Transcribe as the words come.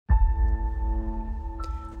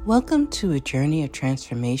Welcome to a journey of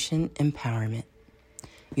transformation empowerment.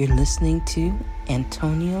 You're listening to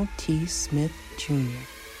Antonio T. Smith Jr.,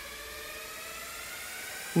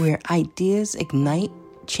 where ideas ignite,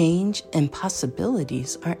 change, and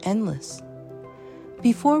possibilities are endless.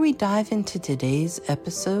 Before we dive into today's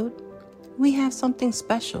episode, we have something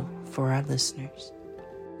special for our listeners.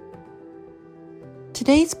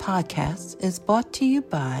 Today's podcast is brought to you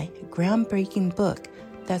by a groundbreaking book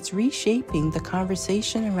that's reshaping the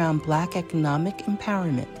conversation around Black economic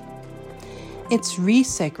empowerment. It's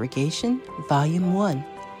Resegregation, Volume 1,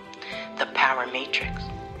 The Power Matrix,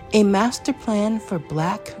 a master plan for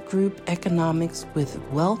Black group economics with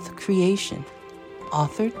wealth creation,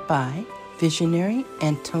 authored by visionary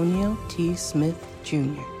Antonio T. Smith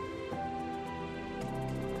Jr.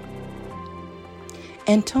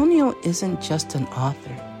 Antonio isn't just an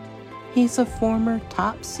author. He's a former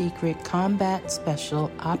top-secret combat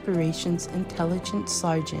special operations intelligence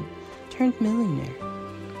sergeant turned millionaire.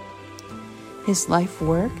 His life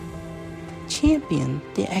work championed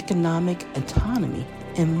the economic autonomy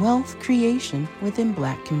and wealth creation within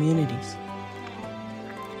Black communities.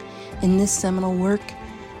 In this seminal work,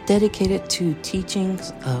 dedicated to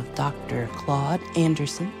teachings of Dr. Claude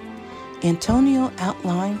Anderson, Antonio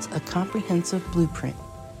outlines a comprehensive blueprint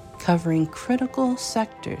covering critical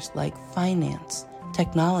sectors like finance,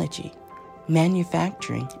 technology,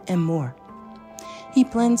 manufacturing, and more. He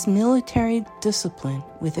blends military discipline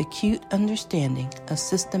with acute understanding of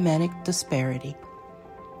systematic disparity.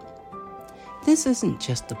 This isn't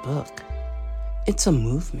just a book. It's a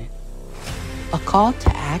movement, a call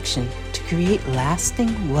to action to create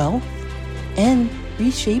lasting wealth and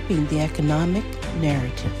reshaping the economic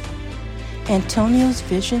narrative. Antonio's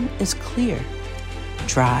vision is clear.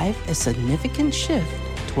 Drive a significant shift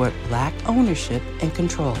toward Black ownership and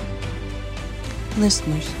control.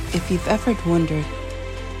 Listeners, if you've ever wondered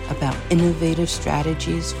about innovative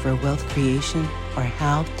strategies for wealth creation or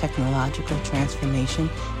how technological transformation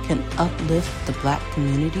can uplift the Black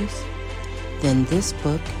communities, then this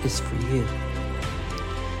book is for you.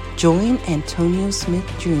 Join Antonio Smith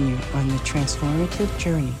Jr. on the transformative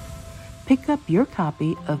journey. Pick up your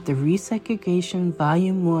copy of the Resegregation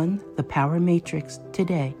Volume 1, The Power Matrix,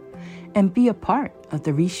 today and be a part of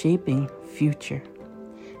the reshaping future.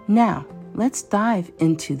 Now, let's dive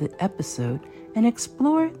into the episode and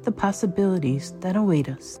explore the possibilities that await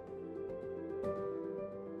us.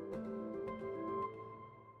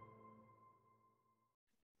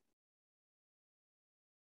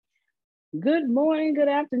 Good morning, good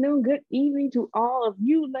afternoon, good evening to all of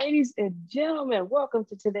you, ladies and gentlemen. Welcome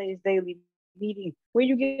to today's daily meeting, where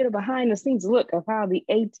you get a behind-the-scenes look of how the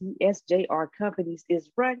ATSJR Companies is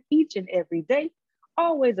run each and every day.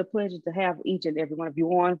 Always a pleasure to have each and every one of you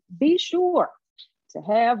on. Be sure to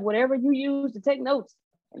have whatever you use to take notes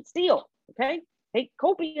and steal, okay? Take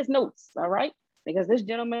copious notes, all right? Because this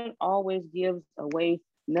gentleman always gives away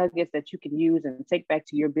nuggets that you can use and take back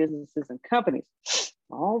to your businesses and companies.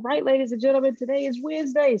 All right, ladies and gentlemen, today is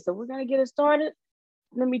Wednesday, so we're going to get it started.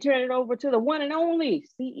 Let me turn it over to the one and only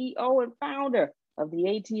CEO and founder of the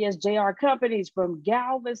ATSJR Companies from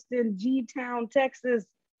Galveston, G-Town, Texas.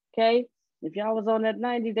 Okay, if y'all was on that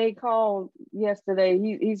 90-day call yesterday,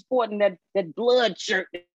 he's sporting that blood shirt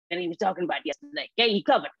that he was talking about yesterday. Okay, he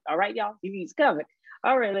covered. All right, y'all, he's covered.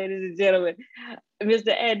 All right, ladies and gentlemen, Mr.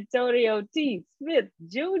 Antonio T. Smith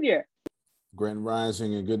Jr. Grand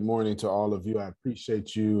Rising and good morning to all of you. I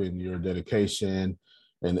appreciate you and your dedication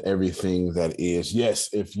and everything that is. Yes,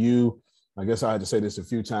 I guess I had to say this a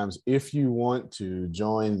few times, if you want to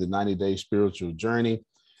join the 90-day spiritual journey,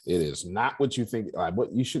 it is not what you think.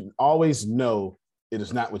 What you should always know, it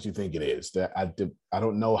is not what you think it is. That I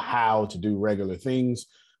don't know how to do regular things,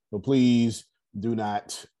 but please do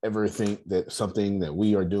not ever think that something that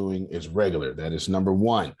we are doing is regular. That is number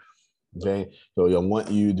one. Okay, so I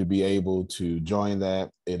want you to be able to join that.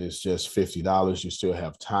 It is just $50. You still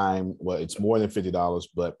have time. Well, it's more than $50,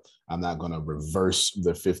 but I'm not going to reverse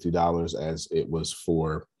the $50 as it was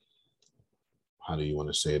for, how do you want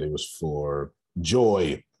to say it? It was for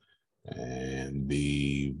joy and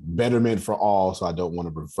the betterment for all. So I don't want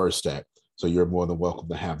to reverse that. So you're more than welcome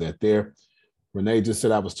to have that there. Renee just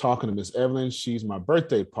said I was talking to Miss Evelyn. She's my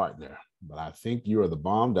birthday partner, but I think you are the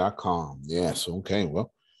bomb.com. Yes. Okay.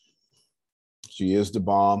 Well, she is the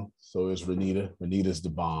bomb. So is Renita. Renita's the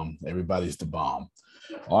bomb. Everybody's the bomb.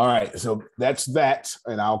 All right. So that's that.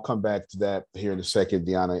 And I'll come back to that here in a second.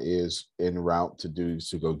 Deanna is en route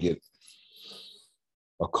to go get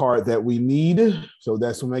a card that we need. So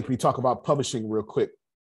that's what makes me talk about publishing real quick.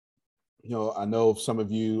 I know some of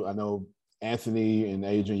you, I know Anthony and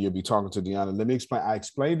Adrian, you'll be talking to Deanna. Let me explain. I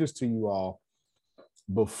explained this to you all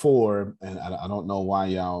before, and I don't know why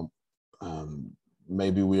y'all,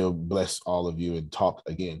 maybe we'll bless all of you and talk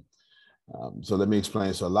again. So let me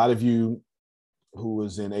explain. So a lot of you who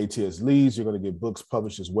was in ATS leads, you're going to get books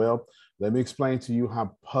published as well. Let me explain to you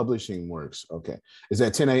how publishing works. Okay. Is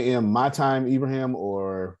that 10 a.m. my time, Ibrahim,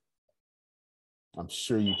 or I'm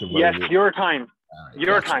sure you converted it? Yes, your time. Right,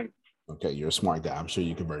 your gotcha. time. Okay, you're a smart guy. I'm sure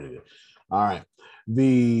you converted it. All right.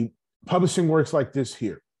 The publishing works like this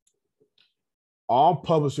here. All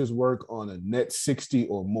publishers work on a net 60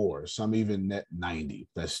 or more, some even net 90.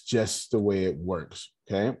 That's just the way it works.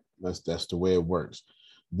 Okay. That's the way it works.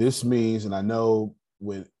 This means, and I know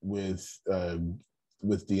with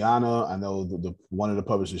Deanna, I know the one of the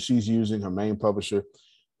publishers she's using, her main publisher,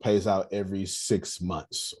 pays out every 6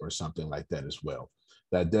 months or something like that as well.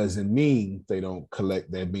 That doesn't mean they don't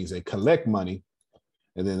collect. That means they collect money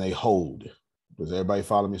and then they hold. Does everybody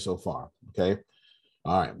follow me so far? Okay.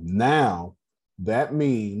 All right. Now that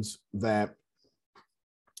means that,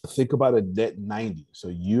 think about a net 90. So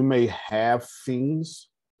you may have things.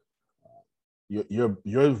 Your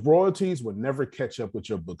royalties will never catch up with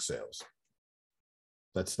your book sales.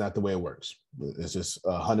 That's not the way it works. It's just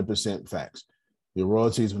 100% facts. Your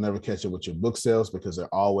royalties will never catch up with your book sales because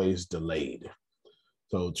they're always delayed.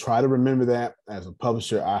 So try to remember that. As a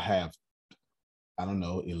publisher, I have, I don't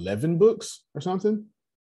know, 11 books or something.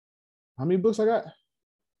 How many books I got?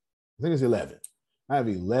 I think it's 11. I have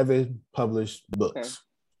 11 published books. Okay.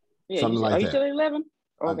 Yeah, something like that. Are you still 11?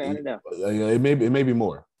 Okay, I don't know. It may be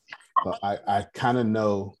more. So I kind of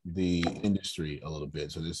know the industry a little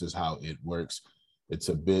bit. So this is how it works. It's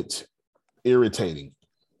a bit irritating,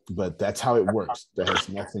 but that's how it works. That has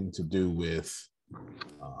nothing to do with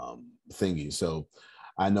thingy. So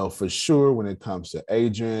I know for sure when it comes to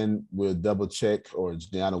Adrian, we'll double check, or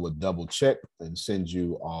Deanna will double check and send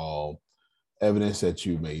you all evidence that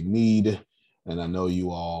you may need. And I know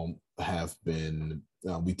you all have been,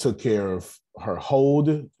 we took care of her hold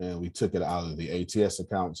and we took it out of the ATS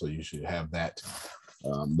account. So you should have that.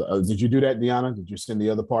 Did you do that, Deanna? Did you send the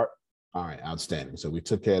other part? All right, outstanding. So we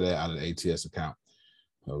took care of that out of the ATS account.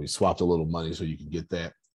 We swapped a little money so you can get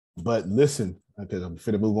that. But listen, because I'm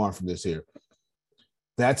finna move on from this here.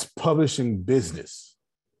 That's publishing business.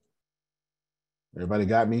 Everybody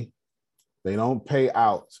got me? They don't pay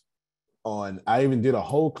out on, I even did a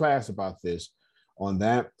whole class about this on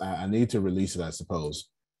that. I need to release it, I suppose.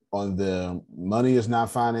 On the money is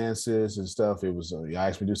not finances and stuff. It was, you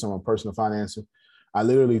asked me to do some on personal financing. I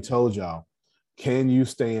literally told y'all, can you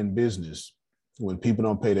stay in business when people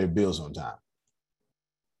don't pay their bills on time?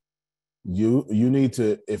 You need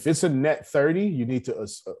to, if it's a net 30, you need to,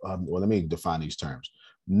 well, let me define these terms.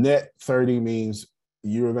 Net 30 means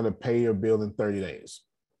you're going to pay your bill in 30 days.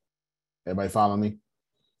 Everybody follow me?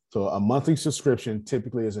 So a monthly subscription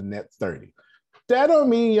typically is a net 30. That don't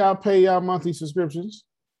mean y'all pay y'all monthly subscriptions.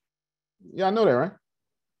 Y'all know that, right?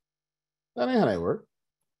 That ain't how that work.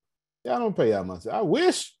 Y'all don't pay y'all monthly. I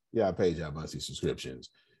wish y'all paid y'all monthly subscriptions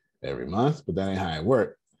every month, but that ain't how it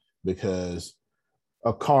work, because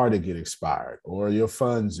a card to get expired or your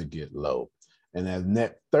funds to get low. And that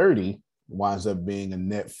net 30 winds up being a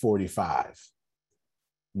net 45,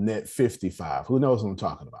 net 55. Who knows what I'm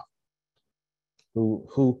talking about?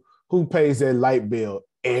 Who pays their light bill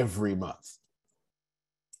every month?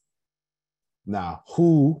 Now,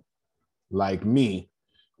 who, like me,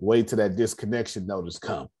 wait till that disconnection notice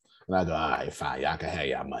come? And I go, all right, fine, y'all can have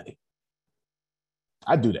y'all money.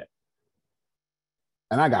 I do that.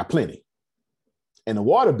 And I got plenty. And the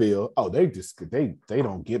water bill, oh, they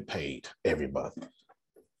don't get paid every month.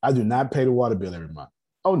 I do not pay the water bill every month.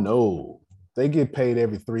 Oh, no. They get paid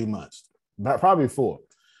every 3 months, probably 4,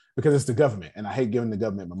 because it's the government, and I hate giving the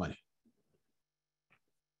government my money.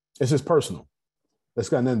 It's just personal.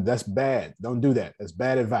 That's bad. Don't do that. That's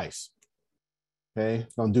bad advice. Okay?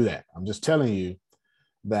 Don't do that. I'm just telling you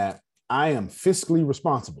that I am fiscally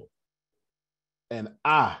responsible, and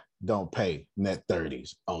I don't pay net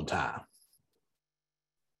 30s on time.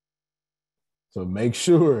 So make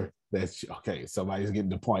sure that, okay, somebody's getting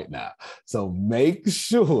the point now. So make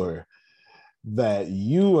sure that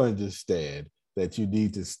you understand that you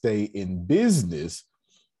need to stay in business.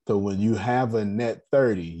 So when you have a net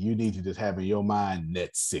 30, you need to just have in your mind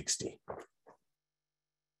net 60.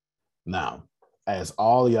 Now, as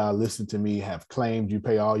all y'all listen to me have claimed you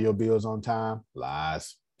pay all your bills on time,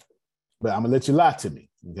 lies. But I'm gonna let you lie to me,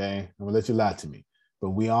 okay? I'm gonna let you lie to me.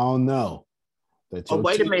 But we all know that. Oh,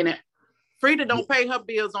 wait a minute. Frida don't pay her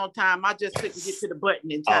bills on time. I just couldn't get to the button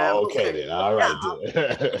in time. Oh, okay, then. All right.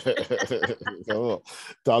 Come on.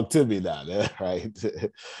 Talk to me now. Right?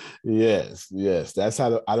 Yes. That's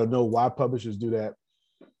how I don't know why publishers do that.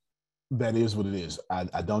 That is what it is.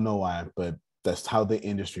 I don't know why, but that's how the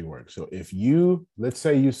industry works. So if you, let's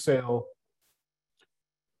say you sell,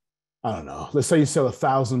 I don't know, let's say you sell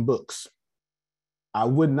 1,000 books. I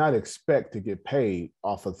would not expect to get paid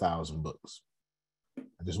off 1,000 books.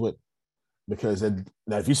 I just wouldn't. Because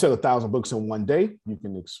now if you sell 1,000 books in one day, you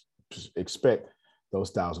can expect those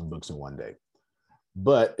 1,000 books in one day.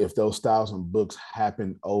 But if those 1,000 books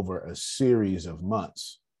happen over a series of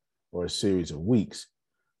months or a series of weeks,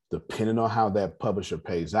 depending on how that publisher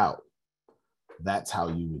pays out, that's how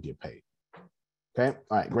you would get paid. Okay.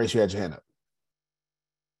 All right. Grace, you had your hand up.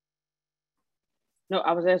 No,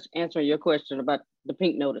 I was answering your question about the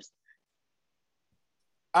pink notice.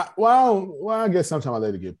 Well, I guess sometimes I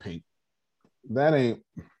let it get pink. That ain't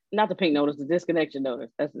not the pink notice, the disconnection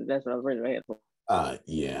notice. That's what I was ready to ask for.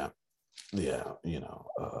 Yeah. You know,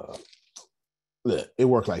 look, it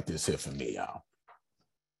worked like this here for me, y'all.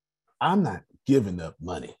 I'm not giving up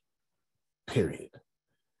money, period.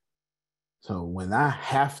 So when I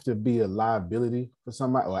have to be a liability for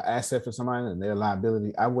somebody or an asset for somebody and their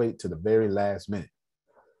liability, I wait to the very last minute.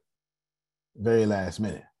 Very last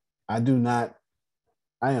minute. I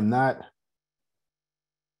am not.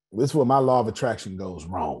 This is where my law of attraction goes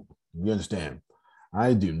wrong. You understand?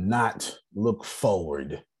 I do not look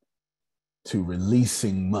forward to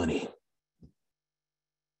releasing money.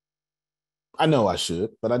 I know I should,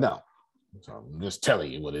 but I don't. So I'm just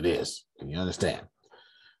telling you what it is. Can you understand?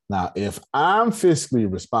 Now, if I'm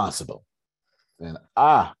fiscally responsible and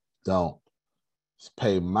I don't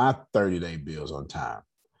pay my 30-day bills on time,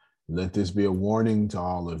 let this be a warning to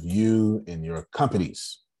all of you and your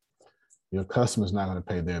companies. Your customer's not going to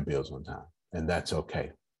pay their bills on time, and that's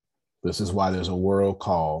okay. This is why there's a world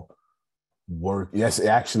called work. Yes,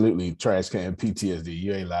 absolutely, trash can PTSD.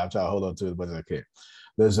 You ain't live. Try to hold on to it as much as I can.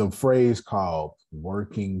 There's a phrase called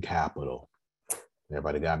working capital.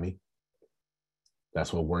 Everybody got me?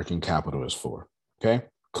 That's what working capital is for. Okay,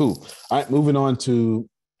 cool. All right, moving on to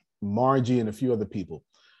Margie and a few other people.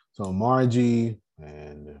 So Margie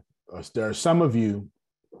and there are some of you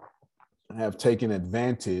have taken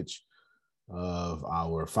advantage of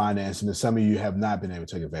our financing, and some of you have not been able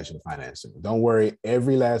to take advantage of the financing. Don't worry,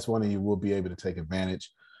 every last one of you will be able to take advantage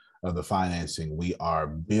of the financing. We are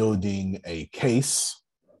building a case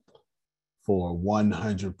for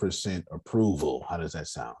 100% approval. How does that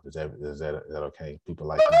sound? Is that okay? People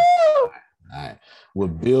like that? All right. We're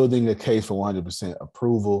building a case for 100%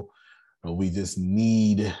 approval, but we just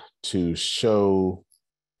need to show,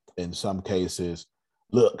 in some cases,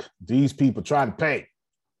 look, these people trying to pay.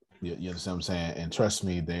 You understand what I'm saying? And trust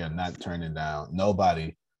me, they are not turning down.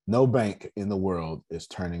 Nobody, no bank in the world is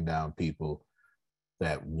turning down people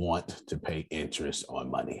that want to pay interest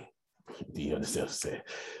on money. Do you understand what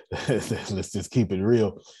I'm saying? Let's just keep it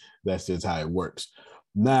real. That's just how it works.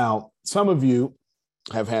 Now, some of you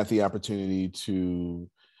have had the opportunity to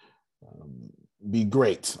be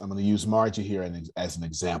great. I'm going to use Margie here as an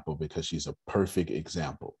example because she's a perfect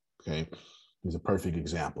example. Okay. She's a perfect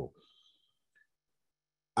example.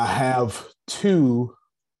 I have 2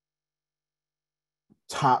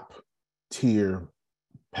 top tier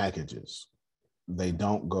packages. They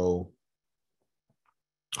don't go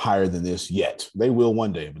higher than this yet. They will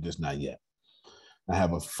one day, but just not yet. I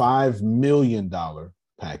have a $5 million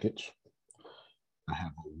package. I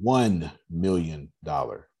have a $1 million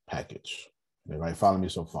package. Everybody follow me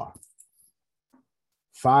so far?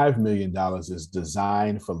 $5 million is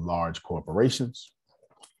designed for large corporations.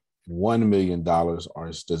 $1 million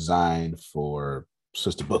is designed for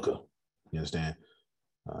Sister Booker. You understand?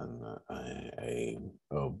 A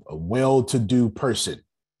well-to-do person.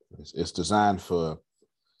 It's designed for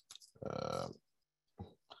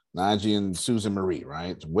Najee and Susan Marie,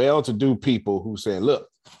 right? Well-to-do people who say, look,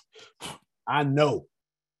 I know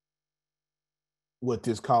what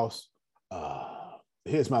this costs.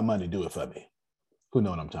 Here's my money, do it for me. Who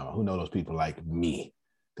know what I'm talking about? Who know those people like me?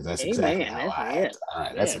 Because that's exactly how I act. All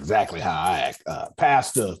right, that's exactly how I act.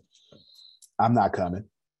 Pastor, I'm not coming,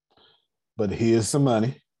 but here's some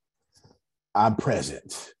money. I'm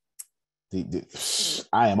present.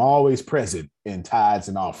 I am always present in tithes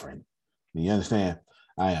and offering. You understand?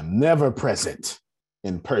 I am never present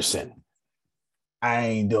in person. I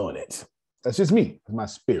ain't doing it. That's just me. It's my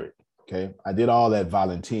spirit. Okay. I did all that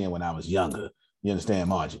volunteering when I was younger. You understand,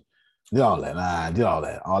 Margie? Did all that. I did all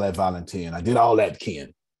that volunteering. I did all that,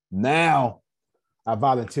 Ken. Now I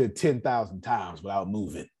volunteered 10,000 times without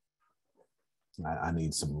moving. I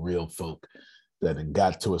need some real folk that have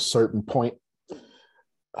got to a certain point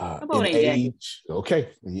in age. Okay.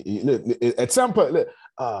 At some point, look,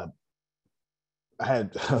 I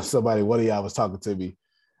had somebody, one of y'all was talking to me.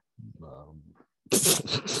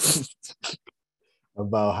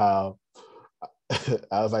 about how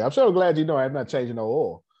I was like, I'm so glad you know I'm not changing no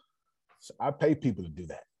oil. So I pay people to do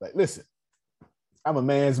that. Like, listen, I'm a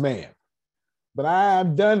man's man, but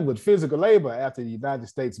I'm done with physical labor after the United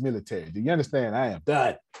States military. Do you understand? I am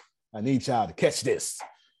done. I need y'all to catch this.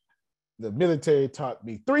 The military taught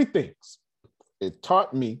me three things. It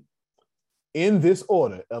taught me in this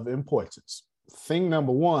order of importance. Thing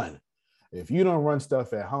number one, if you don't run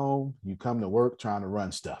stuff at home, you come to work trying to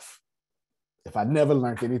run stuff. If I never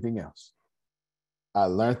learned anything else, I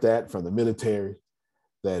learned that from the military,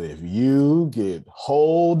 that if you get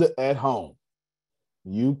holed at home,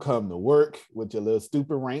 you come to work with your little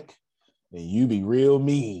stupid rank and you be real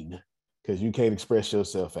mean because you can't express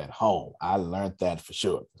yourself at home. I learned that for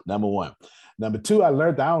sure. Number one. Number two, I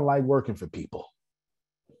learned that I don't like working for people.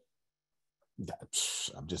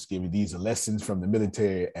 I'm just giving these lessons from the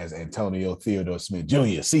military as Antonio Theodore Smith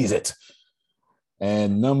Jr. sees it.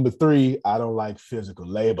 And number three, I don't like physical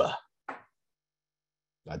labor.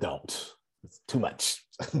 I don't. It's too much.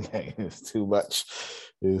 Okay, it's too much.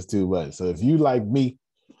 It's too much. So if you like me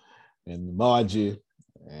and Margie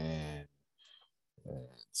and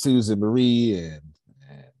Susan Marie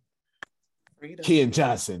and Ken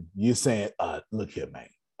Johnson, you're saying, look here, man.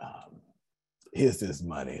 Here's this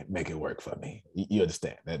money. Make it work for me. You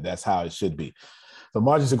understand? That's how it should be. So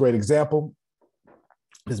Margie's a great example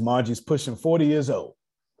because Margie's pushing 40 years old.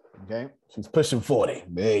 Okay? She's pushing 40.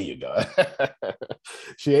 There you go.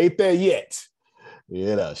 She ain't there yet.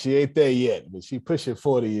 You know, she ain't there yet, but she pushing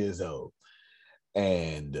 40 years old.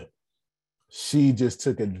 And she just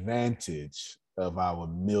took advantage of our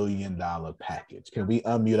 $1 million package. Can we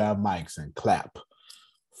unmute our mics and clap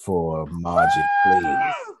for Margie,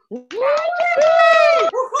 please?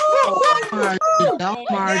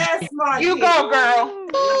 Yes, Margie. You go,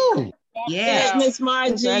 girl. Yes, Miss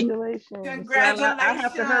Margie. Congratulations. Congratulations. I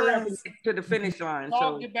have to hurry up and get to the finish line.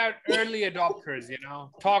 Talk about early adopters, you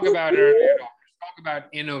know. Talk about early adopters. Talk about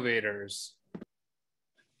innovators.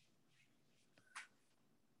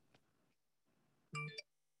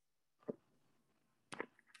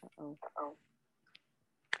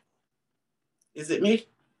 Is it me?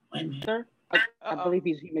 Wait a minute. Sir, I believe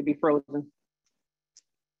he may be frozen.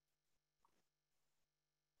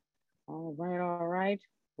 All right.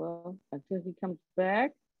 Well, until he comes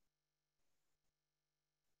back,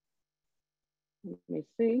 let me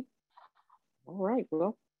see. All right.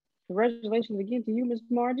 Well, congratulations again to you, Miss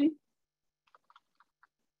Margie.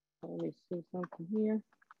 Let me see something here.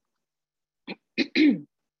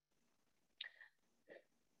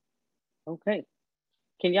 Okay.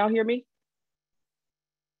 Can y'all hear me?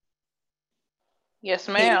 Yes,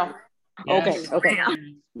 ma'am. Yes. Okay.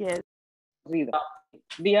 Yes. Either.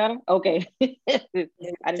 Deanna? Okay. I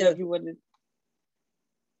didn't know if you wanted.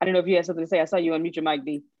 I didn't know if you had something to say. I saw you unmute your mic,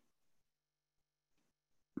 D.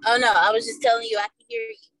 Oh no, I was just telling you I can hear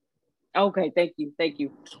you. Okay, thank you.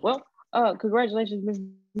 Well, congratulations, Ms.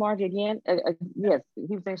 Margie again. Yes,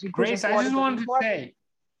 he was saying she. Grace, I just wanted to say,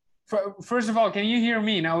 first of all, can you hear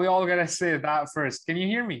me? Now we all gotta say that first. Can you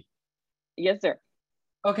hear me? Yes, sir.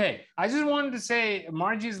 Okay, I just wanted to say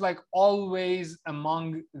Margie's like always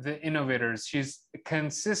among the innovators. She's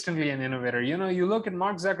consistently an innovator. You know, you look at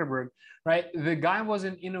Mark Zuckerberg, right? The guy was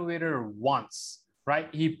an innovator once, right?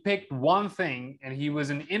 He picked one thing and he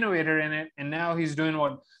was an innovator in it. And now he's doing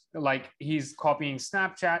what, like he's copying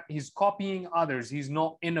Snapchat, he's copying others, he's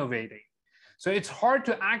not innovating. So it's hard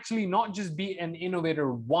to actually not just be an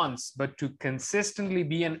innovator once, but to consistently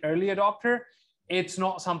be an early adopter. It's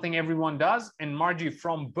not something everyone does. And Margie,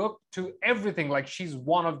 from book to everything, like she's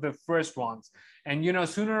one of the first ones. And, you know,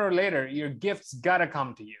 sooner or later, your gifts gotta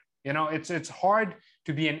come to you. You know, it's hard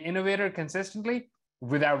to be an innovator consistently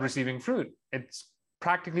without receiving fruit. It's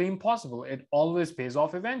practically impossible. It always pays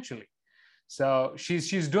off eventually. So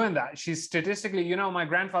she's doing that. She's statistically, you know, my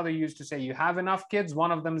grandfather used to say, you have enough kids,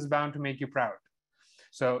 one of them is bound to make you proud.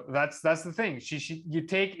 So that's the thing. You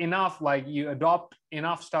take enough, like you adopt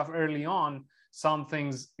enough stuff early on,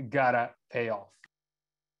 something's gotta pay off.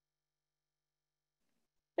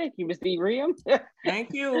 Thank you, Mr. Ibrahim.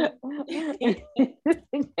 Thank you.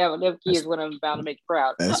 Have enough kids when I'm bound to make you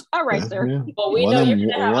proud. All right, sir. Yeah. Well, we know you're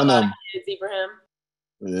gonna have a lot of kids, Ibrahim.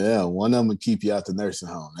 Yeah, one of them will keep you out the nursing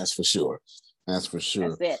home. That's for sure. That's for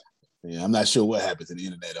sure. That's it. Yeah, I'm not sure what happened to the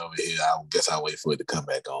internet over here. I guess I'll wait for it to come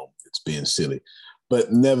back on. It's being silly.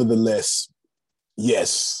 But nevertheless, yes.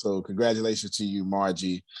 So congratulations to you,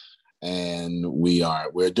 Margie. And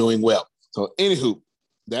we're doing well. So anywho,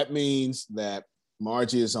 that means that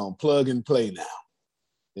Margie is on plug and play now.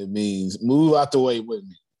 It means move out the way with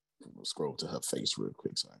me. We'll scroll to her face real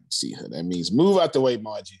quick so I can see her. That means move out the way,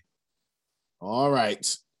 Margie. All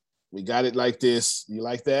right. We got it like this. You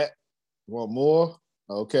like that? You want more?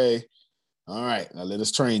 Okay. All right. Now let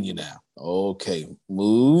us train you now. Okay.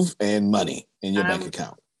 Move and money in your bank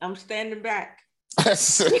account. I'm standing back.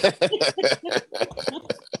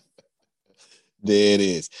 There it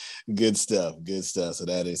is. Good stuff. Good stuff. So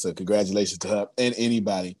that is, so congratulations to her and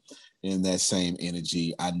anybody in that same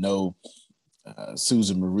energy. I know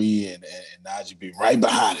Susan Marie and Najee be right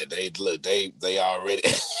behind it. They already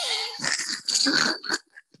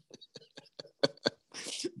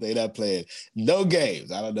they not playing no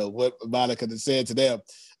games. I don't know what Monica said to them,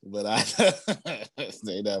 but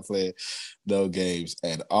they not playing no games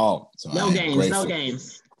at all. So no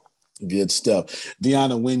games. Good stuff.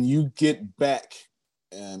 Deanna, when you get back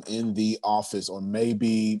in the office, or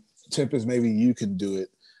maybe Tempest, maybe you can do it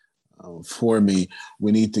for me.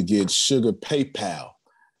 We need to get Sugar PayPal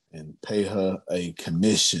and pay her a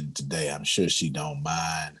commission today. I'm sure she don't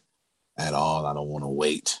mind at all. I don't want to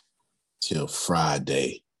wait till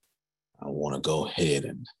Friday. I want to go ahead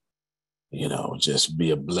and, just be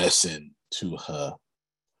a blessing to her.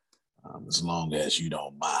 As long as you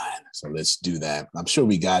don't mind. So let's do that. I'm sure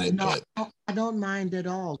we got it. No, but... I don't mind at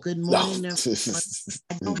all. Good morning, everyone.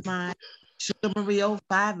 I don't mind. Sugar Marie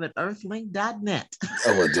 05 at earthlink.net.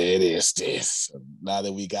 Oh, well, there it is. Now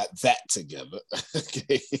that we got that together.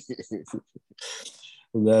 Okay.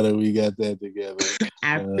 Now that we got that together.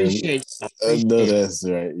 I appreciate it. I know that's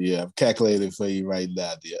right. Yeah, I'm calculating for you right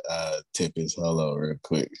now. The Tempest. Hold on real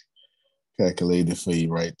quick. Calculating for you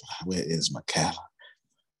right. Where is my calendar?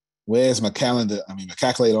 Where's my calendar? I mean, my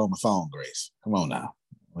calculator on my phone, Grace. Come on now.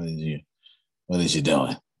 What is you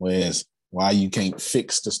doing? Why you can't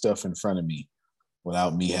fix the stuff in front of me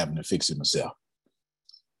without me having to fix it myself?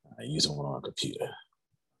 I use it on my computer.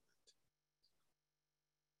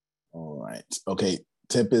 All right. Okay,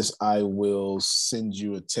 Tempest, I will send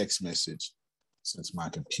you a text message since my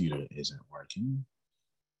computer isn't working.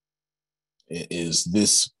 It is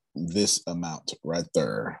this amount right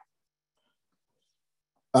there.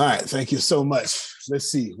 All right, thank you so much. Let's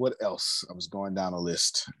see, what else? I was going down a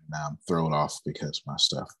list. Now I'm thrown off because my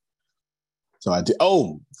stuff. So I did,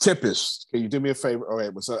 Tempest, can you do me a favor? All right,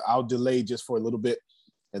 so I'll delay just for a little bit,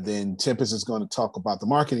 and then Tempest is going to talk about the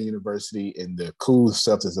Marketing University and the cool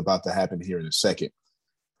stuff that's about to happen here in a second.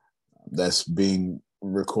 That's being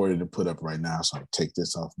recorded and put up right now, so I'll take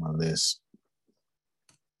this off my list.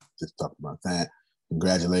 Just talk about that.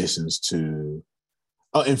 Congratulations to...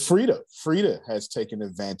 Oh, and Frida has taken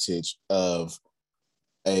advantage of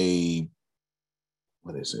Frida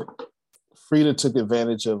took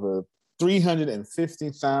advantage of a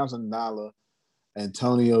 $350,000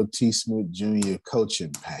 Antonio T. Smith Jr.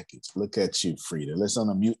 coaching package. Look at you, Frida. Let's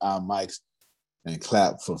unmute our mics and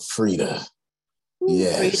clap for Frida.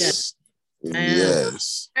 Yes. Frida.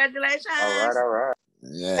 Yes. Congratulations. All right.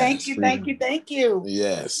 Yes, Thank you.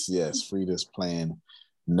 Yes. Frida's playing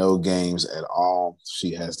no games at all.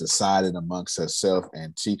 She has decided amongst herself,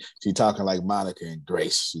 and she talking like Monica and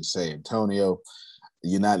Grace. She say, Antonio,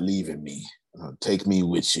 you're not leaving me. Take me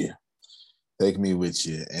with you.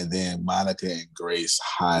 And then Monica and Grace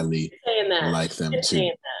highly like them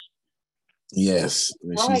too. Yes,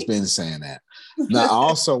 she's been saying that. Now, I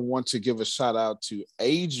also want to give a shout out to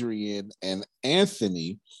Adrian and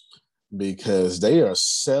Anthony, because they are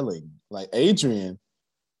selling. Like, Adrian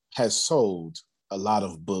has sold a lot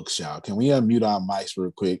of books, y'all. Can we unmute our mics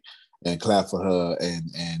real quick and clap for her and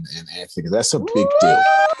Anthony? That's a big deal.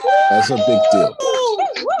 That is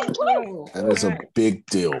a big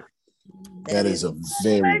deal. That is a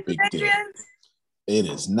very big deal. It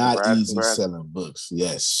is not easy selling books.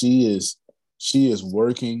 Yes, she is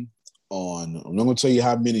working on. I'm not going to tell you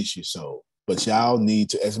how many she sold, but y'all need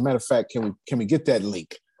to. As a matter of fact, can we get that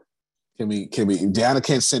link? Can we? Deanna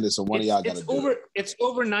can't send it, so one of y'all got to do it. It's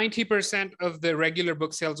over 90% of the regular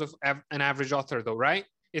book sales of an average author, though, right?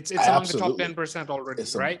 It's among the top 10% already,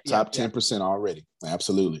 right? Top 10% already.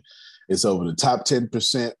 Absolutely. It's over the top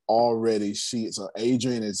 10% already.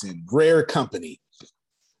 Adrian is in rare company.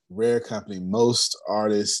 Most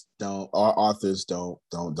authors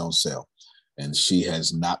don't sell. And she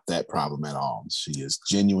has not that problem at all. She is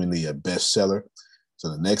genuinely a bestseller. So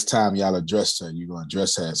the next time y'all address her, you're going to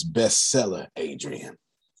address her as bestseller Adrian.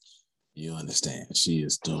 You understand? She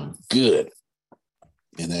is doing good.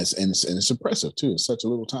 And it's impressive too. It's such a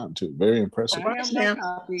little time too. Very impressive. I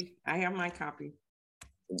have my copy.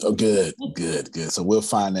 Oh, good. So we'll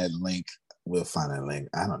find that link. I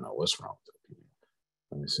don't know what's wrong with it.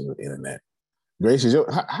 Let me see the internet. Grace,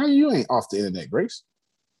 how you ain't off the internet, Grace?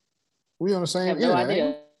 We on the same internet? No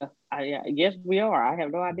idea. Yes, we are. I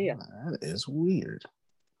have no idea. That is weird.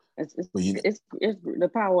 It's the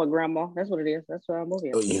power of grandma. That's what it is. That's what I'm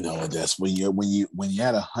moving. You know, that's when you're at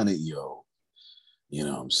 100-year-old. You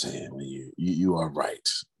know what I'm saying? When you are right.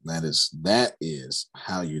 That is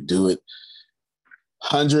how you do it.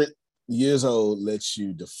 100 years old lets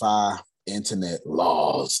you defy internet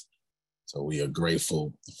laws. So we are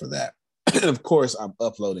grateful for that. And of course, I'm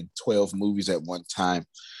uploading 12 movies at one time.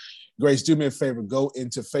 Grace, do me a favor. Go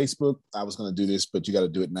into Facebook. I was going to do this, but you got to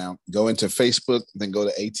do it now. Go into Facebook, then go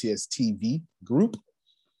to ATS TV group,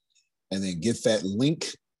 and then get that link,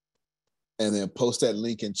 and then post that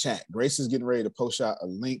link in chat. Grace is getting ready to post out a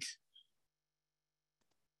link.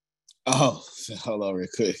 Oh, hold on real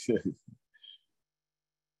quick.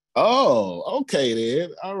 Oh, okay, then.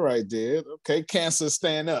 All right, then. Okay, cancer,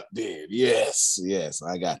 stand up, then. Yes,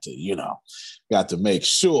 I got to make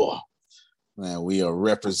sure that we are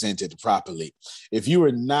represented properly. If you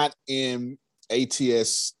are not in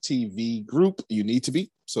ATS TV group, you need to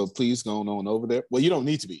be. So please go on over there. Well, you don't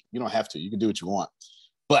need to be. You don't have to. You can do what you want.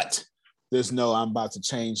 But I'm about to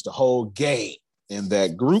change the whole game in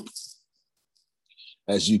that group.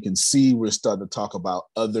 As you can see, we're starting to talk about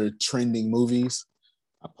other trending movies.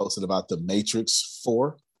 I posted about The Matrix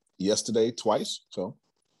 4 yesterday twice. So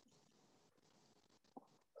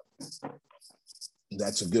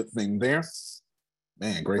that's a good thing there.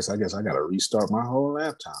 Man, Grace, I guess I got to restart my whole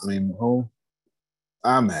laptop. Whole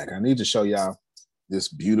iMac. I need to show y'all this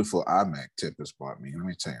beautiful iMac Tempest bought me. Let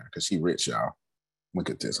me tell you, because she rich, y'all. Look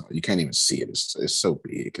at this. You can't even see it. It's so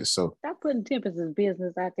big. It's so. Stop putting Tempest's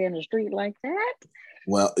business out there in the street like that.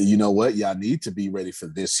 Well, you know what? Y'all need to be ready for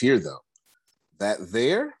this here, though. That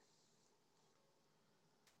there,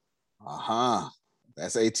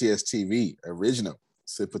 that's ATS TV original.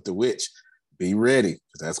 Sip with the Witch. Be ready,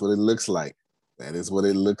 because that's what it looks like. That is what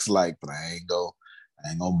it looks like. But I ain't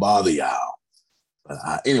gonna bother y'all. But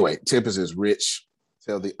anyway, Tempest is rich.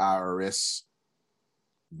 Tell the IRS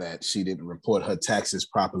that she didn't report her taxes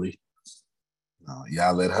properly. No,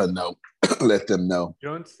 y'all let her know. Let them know.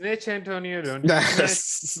 Don't snitch, Antonio. Don't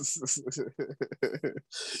snitch.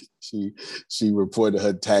 She reported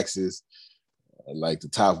her taxes like the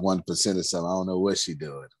top 1% or something. I don't know what she's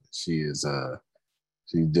doing. She's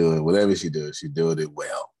doing whatever she does. She's doing it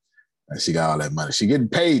well. And she got all that money. She getting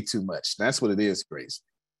paid too much. That's what it is, Grace.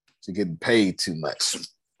 She getting paid too much.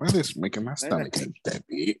 What is making my stomach that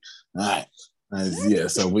big? All right. Yeah,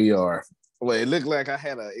 so we are. Well, it looked like I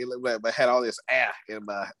had all this air in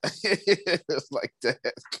my. It's like that.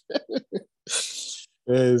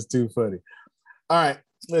 It's too funny. All right,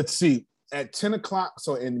 let's see. At 10 o'clock,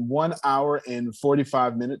 so in 1 hour and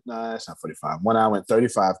 45 minutes. No, it's not 45. 1 hour and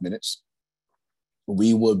 35 minutes.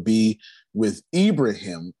 We will be with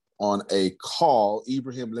Ibrahim on a call.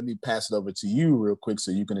 Ibrahim, let me pass it over to you real quick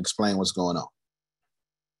so you can explain what's going on.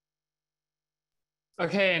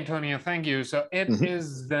 Okay, Antonio, thank you. So it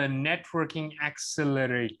is the networking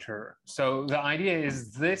accelerator. So the idea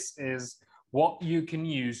is this is what you can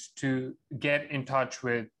use to get in touch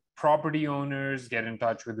with property owners, get in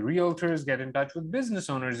touch with realtors, get in touch with business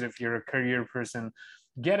owners if you're a career person,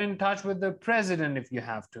 get in touch with the president if you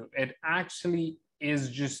have to. It actually is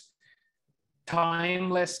just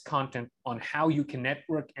timeless content on how you can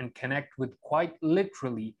network and connect with quite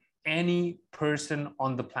literally any person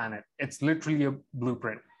on the planet. It's literally a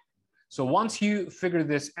blueprint. So once you figure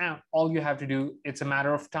this out, all you have to do, it's a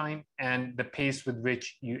matter of time and the pace with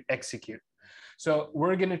which you execute. So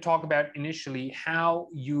we're going to talk about initially how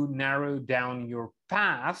you narrow down your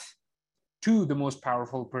path to the most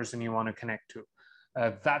powerful person you want to connect to.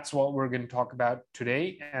 That's what we're going to talk about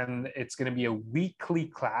today. And it's going to be a weekly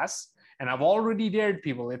class. And I've already dared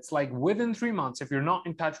people. It's like within 3 months, if you're not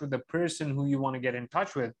in touch with the person who you want to get in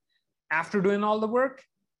touch with, after doing all the work,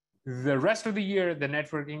 the rest of the year, the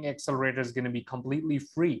networking accelerator is going to be completely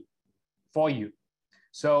free for you.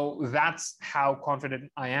 So that's how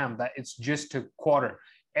confident I am that it's just a quarter.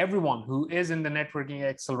 Everyone who is in the networking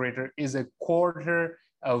accelerator is a quarter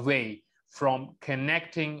away from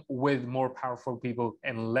connecting with more powerful people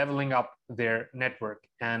and leveling up their network.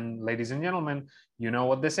 And ladies and gentlemen, you know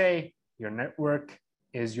what they say, your network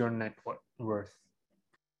is your net worth.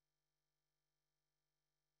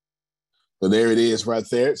 So there it is right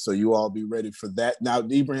there. So you all be ready for that. Now,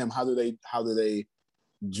 Ibrahim, how do they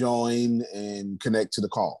join and connect to the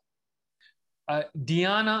call?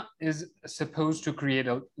 Diana is supposed to create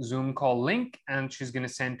a Zoom call link, and she's going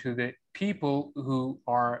to send to the people who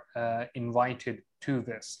are invited to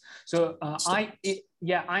this. So I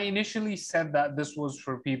initially said that this was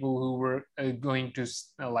for people who were going to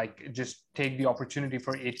just take the opportunity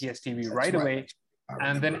for ATS TV right away.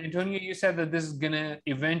 And then Antonio, you said that this is gonna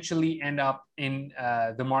eventually end up in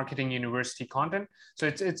the Marketing University content. So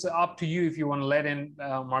it's up to you if you want to let in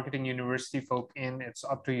Marketing University folk in. It's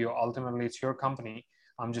up to you. Ultimately, it's your company.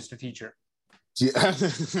 I'm just a teacher. Yeah.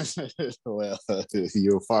 Well,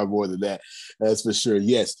 you're far more than that. That's for sure.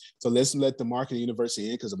 Yes. So let's let the Marketing University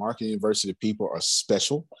in, because the Marketing University people are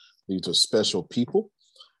special. These are special people.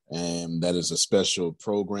 And that is a special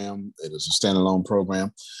program. It is a standalone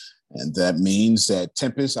program. And that means that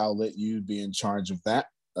Tempest, I'll let you be in charge of that,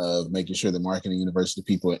 of making sure the Marketing University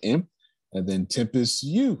people are in. And then Tempest,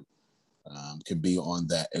 you can be on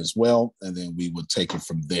that as well. And then we would take it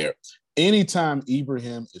from there. Anytime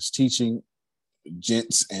Ibrahim is teaching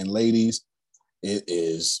gents and ladies, it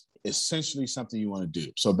is essentially something you want to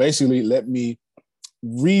do. So basically, let me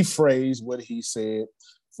rephrase what he said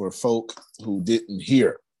for folk who didn't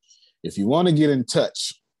hear. If you want to get in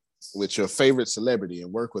touch with your favorite celebrity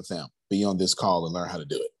and work with them, be on this call and learn how to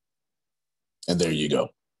do it. And there you go.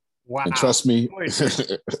 Wow. And trust me,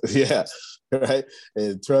 yeah, right.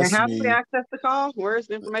 And trust me. And how do we access the call? Where's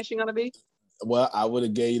the information going to be? Well, I would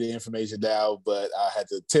have gave you the information now, but I had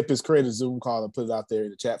to Tempest create a Zoom call and put it out there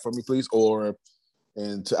in the chat for me, please. I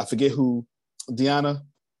forget who, Deanna,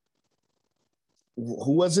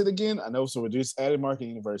 who was it again? I know, so we just added Marketing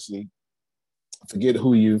University. I forget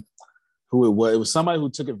who it was. It was somebody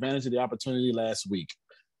who took advantage of the opportunity last week.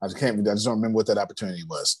 I just don't remember what that opportunity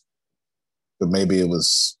was. But maybe it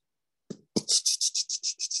was.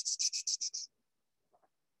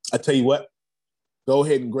 I tell you what, go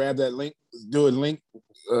ahead and grab that link. Do a link,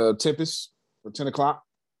 Tempest, for 10 o'clock.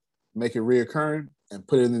 Make it reoccurring and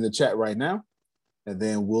put it in the chat right now. And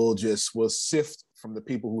then we'll sift from the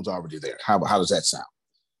people who's already there. How does that sound?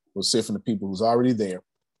 We'll sift from the people who's already there.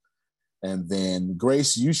 And then,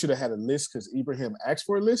 Grace, you should have had a list because Ibrahim asked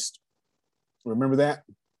for a list. Remember that?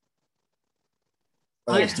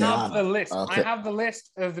 I have the list. Okay. I have the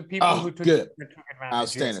list of the people who took advantage.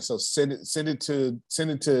 Outstanding. So send it to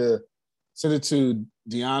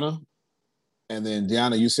Deanna, and then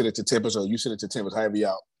Deanna, you send it to Tempest, or you send it to Tempest, however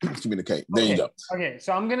y'all communicate. There you go. Okay,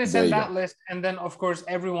 so I'm gonna send that list, and then of course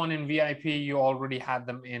everyone in VIP, you already had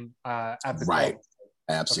them in at the right. call.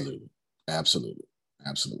 Absolutely, okay.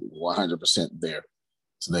 Absolutely, 100% there.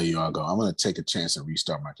 So there you all go. I'm gonna take a chance and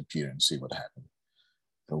restart my computer and see what happened.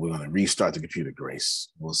 So we're gonna restart the computer, Grace.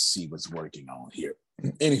 We'll see what's working on here.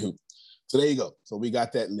 Anywho, so there you go. So we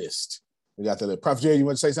got that list. Prophet Jay, you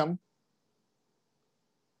want to say something?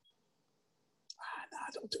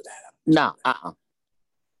 Don't do that. No,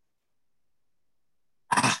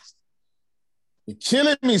 You're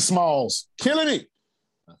killing me, Smalls. Killing me.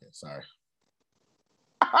 Okay, sorry.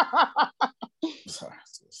 Sorry.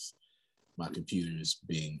 My computer is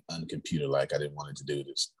being uncomputer-like. I didn't want it to do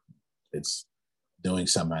this. It's doing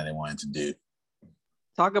something I didn't want it to do.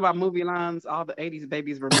 Talk about movie lines all the 80s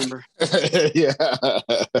babies remember. Yeah.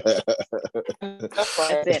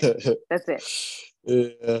 That's it.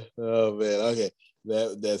 Yeah. Oh, man. Okay.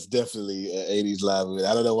 That's definitely an 80s live movie.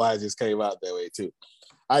 I don't know why it just came out that way, too.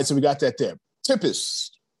 All right, so we got that there.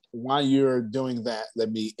 Tempest, while you're doing that,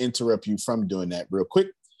 let me interrupt you from doing that real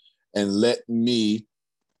quick and let me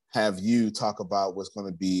have you talk about what's going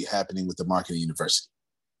to be happening with the Marketing University.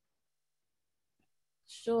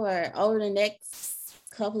 Sure. Over the next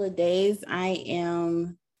couple of days, I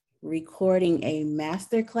am recording a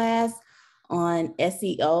masterclass on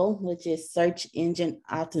SEO, which is search engine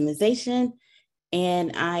optimization.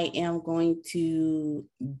 And I am going to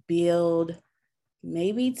build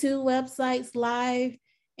maybe 2 websites live.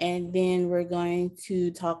 And then we're going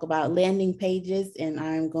to talk about landing pages. And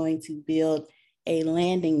I'm going to build a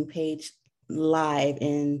landing page live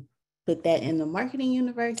and put that in the Marketing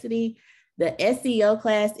University. The SEO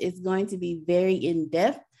class is going to be very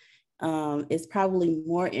in-depth. It's probably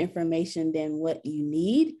more information than what you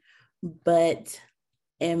need. But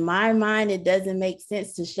in my mind, it doesn't make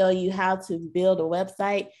sense to show you how to build a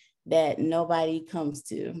website that nobody comes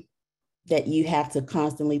to, that you have to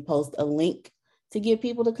constantly post a link to get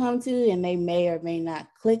people to come to, and they may or may not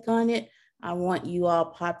click on it. I want you all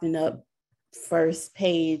popping up first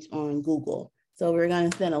page on Google. So we're going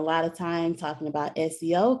to spend a lot of time talking about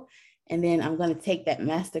SEO, and then I'm going to take that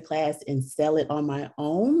masterclass and sell it on my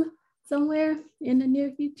own somewhere in the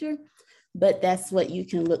near future. But that's what you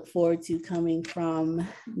can look forward to coming from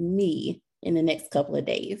me in the next couple of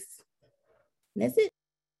days. And that's it.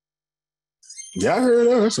 Yeah, I heard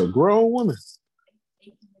her. That's a grown woman.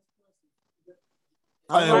 It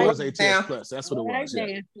was ATS Plus. That's what it was.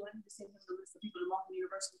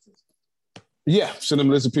 Yeah, send them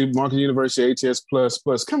a list of people. Marketing University, ATS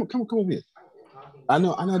Plus. Come over here. I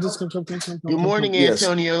know. Just come. Good morning,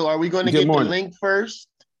 Antonio. Yes. Are we going to get the link first?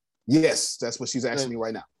 Yes, that's what she's asking me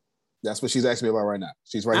right now. That's what she's asking me about right now.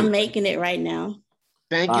 She's right. I'm making it right now.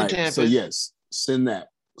 Thank you, Tempest. So yes, send that.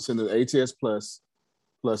 Send the ATS plus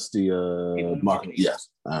the marketing. Yes,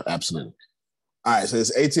 absolutely. All right, so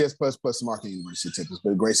it's ATS plus the marketing university Tempest,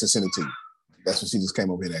 but Grayson sent it to you. That's what she just came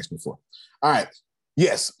over here and asked me for. All right.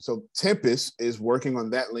 Yes, so Tempest is working on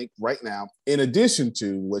that link right now. In addition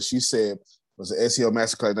to what she said was the SEO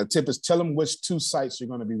masterclass. Now, Tempest, tell them which 2 sites you're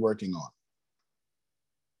going to be working on.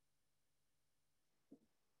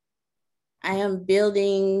 I am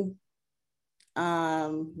building,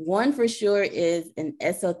 one for sure is an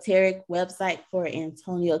esoteric website for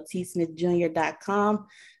AntonioTSmithJr.com.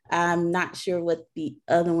 I'm not sure what the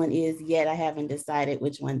other one is yet. I haven't decided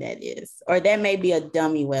which one that is. Or that may be a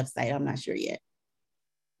dummy website. I'm not sure yet.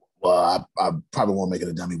 Well, I probably won't make it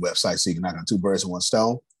a dummy website so you can knock on 2 birds with 1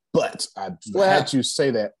 stone. But I had you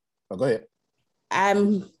say that. Oh, go ahead.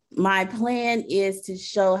 My plan is to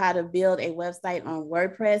show how to build a website on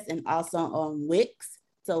WordPress and also on Wix.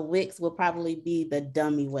 So Wix will probably be the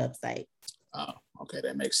dummy website. Oh, okay.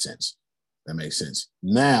 That makes sense.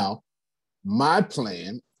 Now, my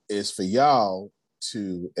plan is for y'all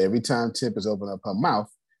to, every time Tempest open up her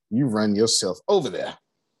mouth, you run yourself over there.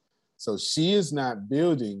 So she is not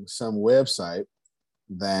building some website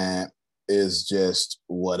that is just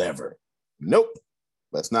whatever. Nope.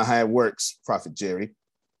 That's not how it works, Prophet Jerry.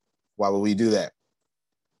 Why would we do that?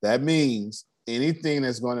 That means anything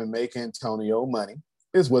that's going to make Antonio money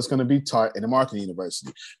is what's going to be taught in the marketing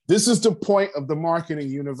university. This is the point of the marketing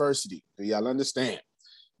university. Do y'all understand?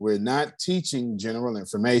 We're not teaching general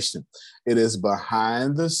information. It is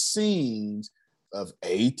behind the scenes of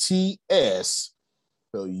ATS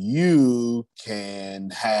so you can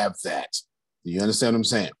have that. Do you understand what I'm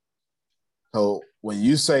saying? So when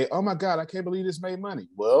you say, oh my God, I can't believe this made money.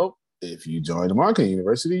 Well, if you joined the marketing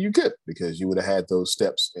university, you could, because you would have had those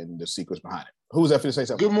steps and the secrets behind it. Who was that for to say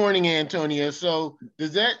something? Good morning, Antonio. So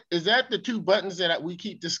is that the 2 buttons that we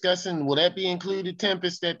keep discussing? Will that be included,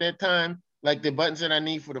 Tempest, at that time? Like the buttons that I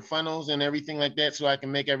need for the funnels and everything like that, so I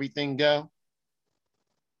can make everything go?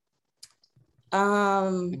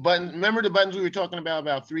 Remember the buttons we were talking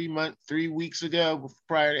about 3 weeks ago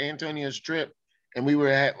prior to Antonio's trip? And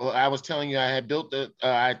I was telling you I had built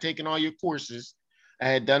I had taken all your courses. I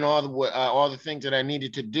had done all the things that I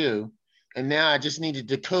needed to do. And now I just needed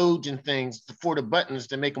the codes and things for the buttons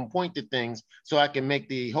to make them point to things so I can make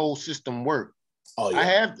the whole system work. Oh,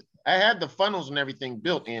 yeah. I have the funnels and everything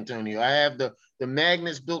built, Antonio. I have the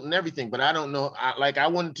magnets built and everything, but I don't know. I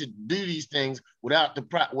wanted to do these things without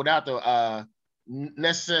the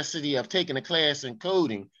necessity of taking a class in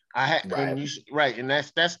coding. And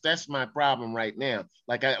that's my problem right now.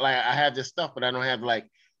 I have this stuff, but I don't have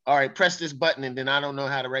all right, press this button, and then I don't know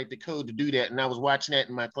how to write the code to do that. And I was watching that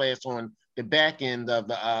in my class on the back end of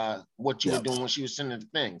the what you were doing when she was sending the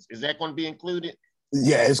things. Is that going to be included?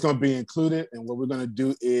 Yeah, it's going to be included. And what we're going to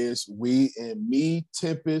do is me,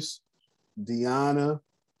 Tempest, Deanna,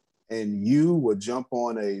 and you will jump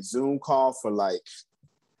on a Zoom call for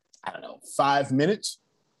 5 minutes.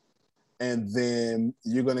 And then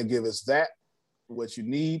you're going to give us what you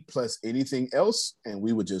need, plus anything else. And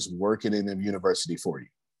we would just work it in the university for you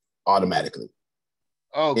automatically.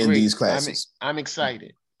 Oh, in great. These classes. I'm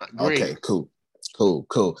excited. Great. Okay, cool.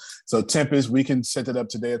 So Tempest, we can set it up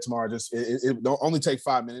today or tomorrow. Just it don't only take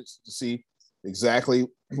 5 minutes to see exactly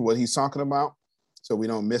what he's talking about, so we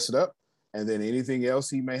don't mess it up. And then anything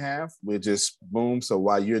else he may have, we'll just boom. So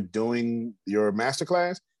while you're doing your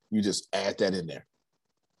masterclass, you just add that in there.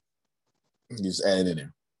 You just add it in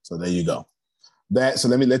there. So there you go. So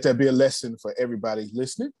let me let that be a lesson for everybody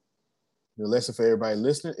listening. The lesson for everybody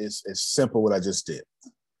listening is simple. What I just did.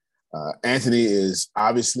 Anthony is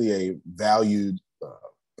obviously a valued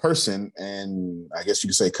person, and I guess you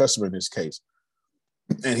could say customer in this case.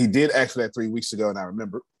 And he did ask for that 3 weeks ago, and I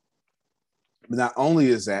remember. But not only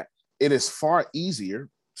is that, it is far easier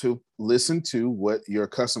to listen to what your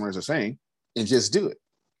customers are saying and just do it.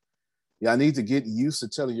 Y'all need to get used to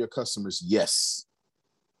telling your customers yes.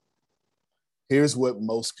 Here's what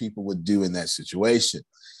most people would do in that situation.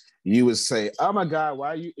 You would say, oh my God, why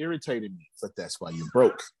are you irritating me? But that's why you're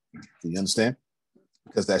broke. Do you understand?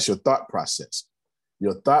 Because that's your thought process.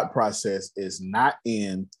 Your thought process is not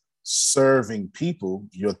in serving people.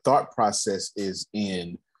 Your thought process is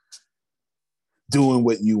in doing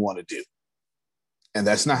what you want to do. And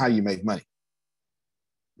that's not how you make money.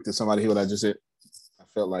 Did somebody hear what I just said? I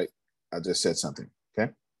felt like I just said something.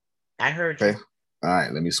 Okay. I heard you. Okay. All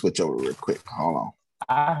right. Let me switch over real quick. Hold on.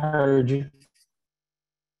 I heard you.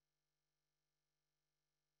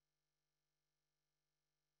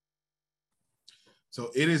 So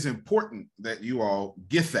it is important that you all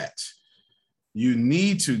get that. You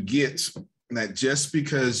need to get that just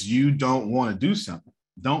because you don't want to do something,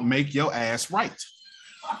 don't make your ass right.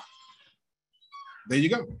 There you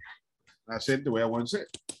go. I said it the way I wanted to say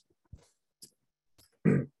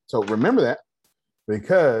it. So remember that,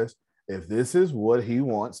 because if this is what he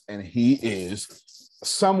wants and he is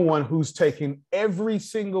someone who's taking every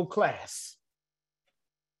single class,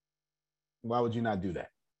 why would you not do that?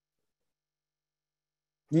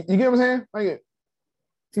 You get what I'm saying? Like,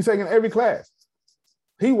 he's taking every class.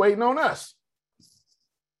 He waiting on us.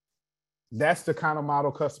 That's the kind of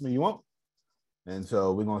model customer you want. And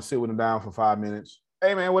so we're going to sit with him down for 5 minutes.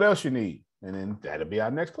 Hey, man, what else you need? And then that'll be our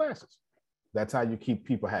next classes. That's how you keep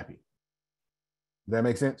people happy. Does that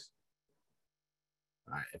make sense?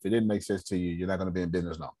 All right. If it didn't make sense to you, you're not going to be in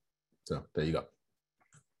business long. So there you go.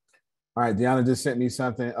 All right. Deanna just sent me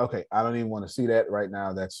something. Okay. I don't even want to see that right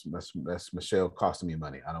now. That's Michelle costing me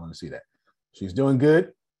money. I don't want to see that. She's doing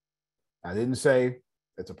good. I didn't say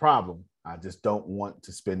it's a problem. I just don't want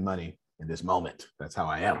to spend money in this moment. That's how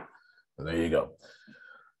I am. So there you go.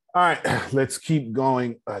 All right, let's keep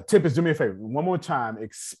going. Tippis, do me a favor. One more time,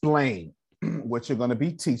 explain what you're going to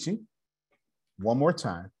be teaching. One more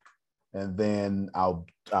time. And then I'm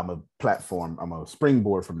a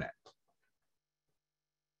springboard from that.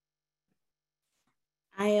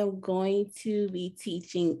 I am going to be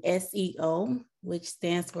teaching SEO, which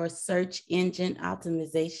stands for Search Engine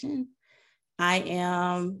Optimization.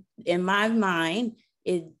 In my mind,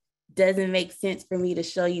 it doesn't make sense for me to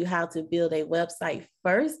show you how to build a website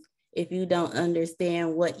first if you don't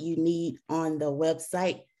understand what you need on the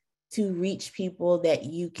website to reach people that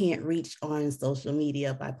you can't reach on social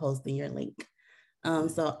media by posting your link.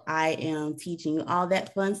 So I am teaching you all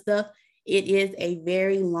that fun stuff. It is a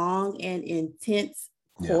very long and intense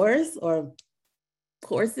course or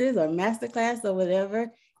courses or masterclass or whatever.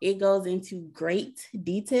 It goes into great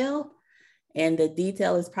detail, and the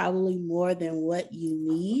detail is probably more than what you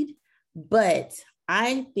need. But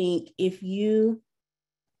I think if you,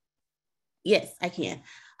 yes, I can.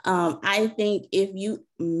 I think if you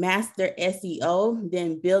master SEO,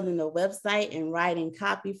 then building a website and writing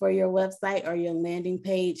copy for your website or your landing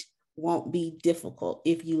page won't be difficult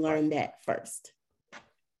if you learn that first.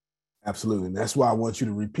 Absolutely. And that's why I want you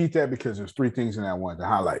to repeat that, because there's 3 things that I wanted to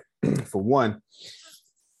highlight. For one,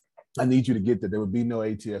 I need you to get that there would be no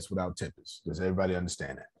ATS without Tippis. Does everybody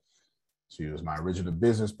understand that? She was my original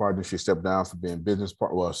business partner. She stepped down from being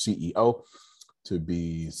CEO to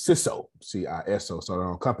be CISO, CISO, started her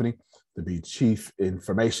own company, to be Chief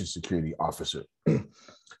Information Security Officer.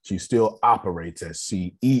 She still operates as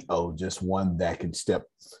CEO, just one that can step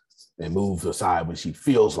and move aside when she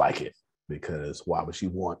feels like it, because why would she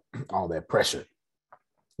want all that pressure?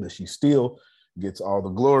 But she still gets all the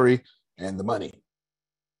glory and the money.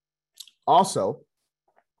 Also,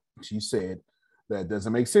 she said that it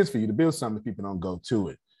doesn't make sense for you to build something if people don't go to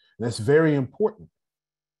it. And that's very important.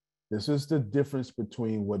 This is the difference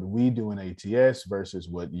between what we do in ATS versus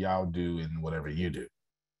what y'all do in whatever you do.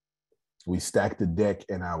 We stack the deck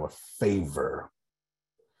in our favor,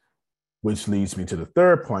 which leads me to the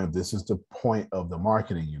third point. This is the point of the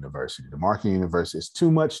marketing university. The marketing university is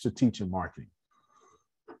too much to teach in marketing.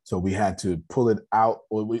 So we had to pull it out.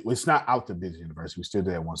 Well, it's not out the business university. We still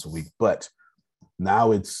do that once a week, but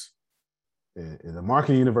now it's the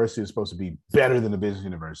marketing university is supposed to be better than the business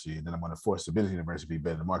university. And then I'm going to force the business university to be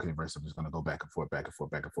better than the marketing university. I'm just going to go back and forth,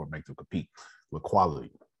 make them compete with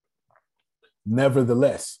quality.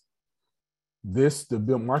 Nevertheless,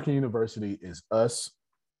 the marketing university is us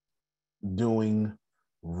doing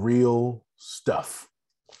real stuff.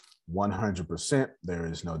 100%. There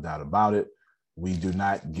is no doubt about it. We do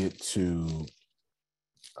not get to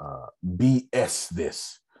BS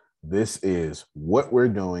this. This is what we're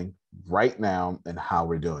doing right now and how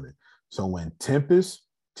we're doing it. So when Tippis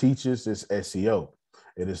teaches this SEO,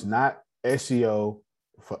 it is not SEO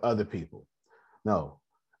for other people. No,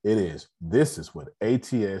 it is. This is what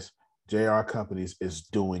ATS JR Companies is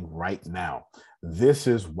doing right now. This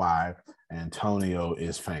is why Antonio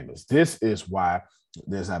is famous. This is why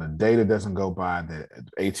there's not a day that doesn't go by that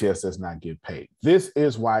ATS does not get paid. This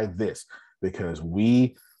is why because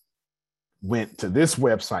we went to this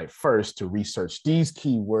website first to research these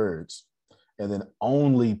keywords and then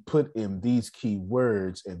only put in these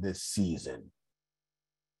keywords in this season.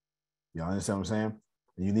 You understand what I'm saying?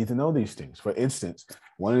 You need to know these things. For instance,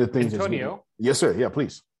 one of the things Antonio. Yes, sir. Yeah,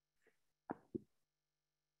 please.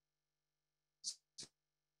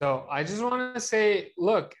 So I just want to say,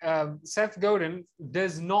 look, Seth Godin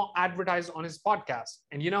does not advertise on his podcast.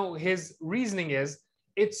 And, his reasoning is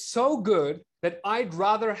it's so good that I'd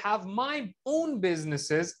rather have my own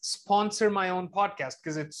businesses sponsor my own podcast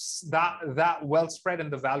because it's that well spread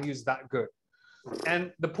and the value is that good.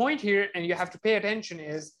 And the point here, and you have to pay attention,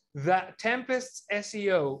 is that Tempest's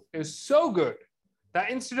SEO is so good that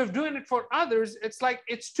instead of doing it for others, it's like,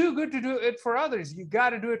 it's too good to do it for others. You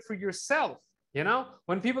got to do it for yourself. You know,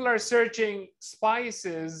 when people are searching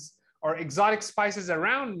spices or exotic spices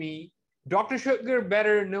around me, Dr. Sugar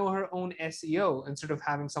better know her own SEO instead of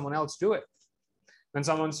having someone else do it. When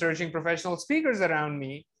someone's searching professional speakers around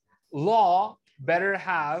me, Law better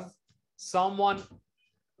have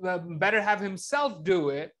himself do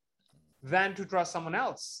it than to trust someone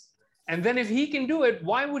else. And then if he can do it,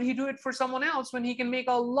 why would he do it for someone else when he can make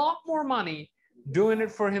a lot more money doing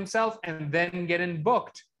it for himself and then getting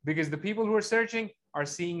booked? Because the people who are searching are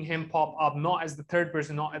seeing him pop up, not as the third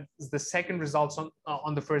person, not as the second results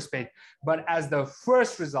on the first page, but as the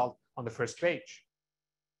first result on the first page.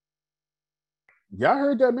 Y'all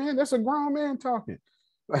heard that, man? That's a grown man talking.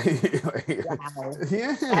 Wow.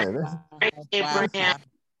 Yeah.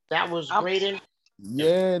 That was great.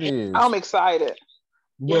 Yeah, it is. I'm excited.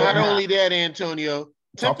 Not only that, Antonio,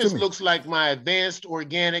 Tempest looks like my advanced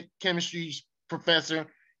organic chemistry professor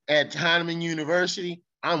at Heinemann University.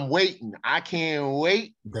 I'm waiting. I can't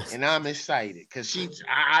wait, and I'm excited because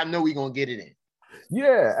I know we're gonna get it in.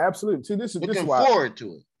 Yeah, absolutely. See, this is looking forward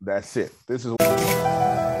to it. That's it. This is.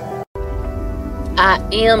 I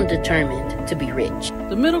am determined to be rich.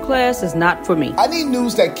 The middle class is not for me. I need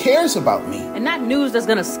news that cares about me. And not news that's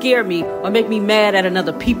gonna scare me or make me mad at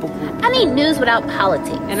another people group. I need news without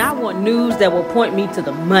politics. And I want news that will point me to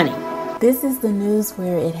the money. This is the news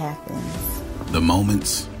where it happens. The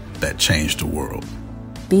moments that change the world.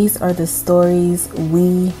 These are the stories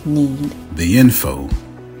we need. The info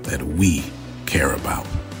that we care about.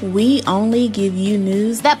 We only give you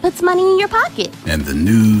news that puts money in your pocket. And the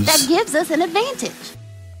news that gives us an advantage.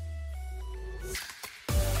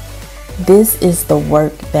 This is the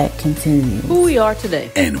work that continues. Who we are today.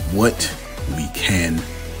 And what we can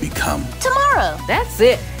become. Tomorrow. That's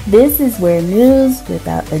it. This is where news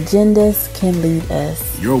without agendas can lead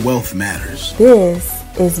us. Your wealth matters. This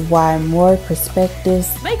is why more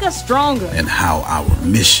perspectives make us stronger. And how our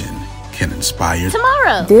mission can inspire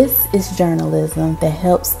tomorrow. This is journalism that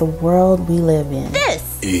helps the world we live in.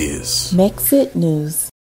 This is Mexit News.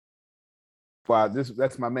 Wow,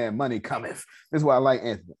 that's my man Money Cometh. This is why I like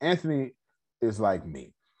Anthony. Anthony is like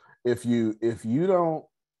me. If you don't,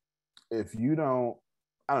 I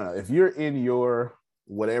don't know, if you're in your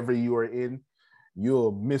whatever you are in,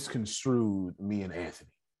 you'll misconstrue me and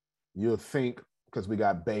Anthony. You'll think because we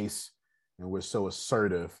got bass and we're so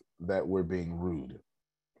assertive that we're being rude.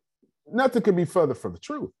 Nothing could be further from the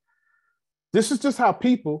truth. This is just how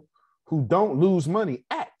people who don't lose money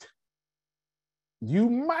act. You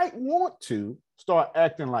might want to start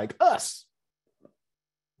acting like us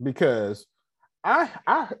because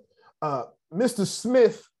Mr.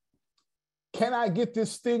 Smith, can I get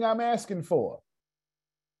this thing I'm asking for?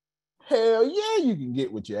 Hell yeah, you can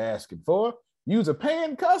get what you're asking for. You's a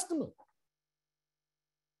paying customer.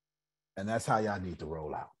 And that's how y'all need to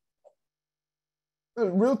roll out.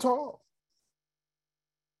 Real talk.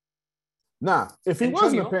 Now, if he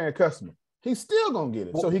wasn't a paying customer, he's still gonna get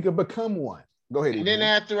it, so he could become one. Go ahead. And then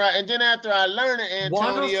after I learn it,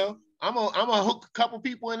 Antonio, I'm gonna hook a couple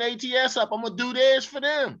people in ATS up. I'm gonna do this for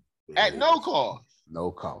them at no cost. No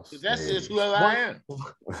cost. That's just who I am.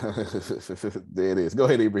 There it is. Go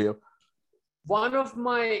ahead, Ibrahim. One of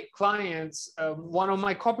my clients, one of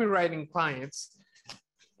my copywriting clients,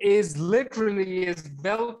 is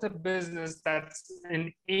built a business that's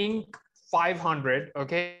an Inc. 500.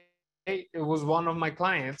 Okay, it was one of my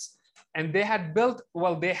clients, and they have built,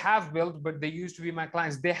 but they used to be my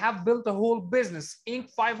clients. They have built a whole business, Inc.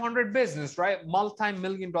 500 business, right?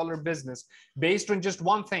 Multi-million-dollar business based on just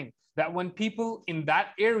one thing, that when people in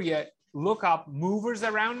that area look up movers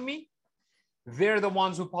around me, they're the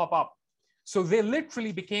ones who pop up. So they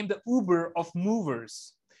literally became the Uber of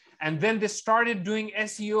movers. And then they started doing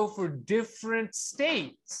SEO for different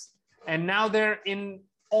states. And now they're in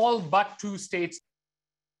all but 2 states.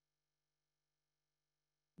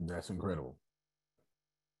 That's incredible.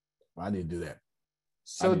 I need to do that.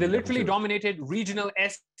 So they literally dominated regional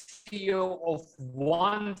SEO of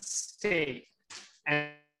one state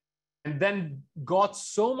and then got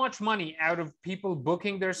so much money out of people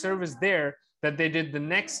booking their service there that they did the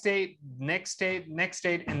next state,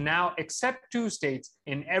 and now except 2 states,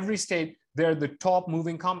 in every state, they're the top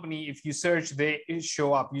moving company. If you search, they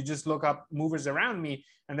show up. You just look up movers around me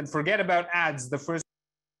and then forget about ads. The first.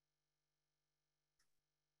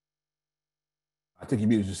 think you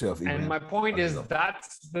muted yourself. And my point is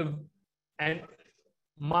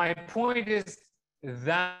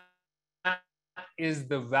that is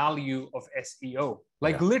the value of SEO.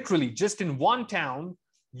 Like literally just in one town,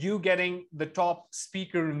 you getting the top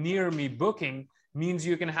speaker near me booking means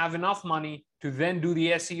you can have enough money to then do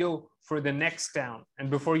the SEO for the next town. And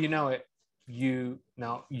before you know it, you're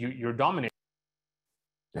dominating.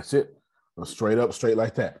 That's it. Straight up, straight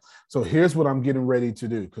like that. So here's what I'm getting ready to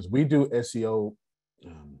do, because we do SEO.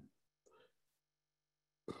 I'm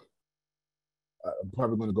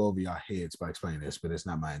probably going to go over your heads by explaining this, but it's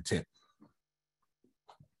not my intent.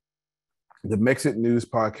 The Mexit News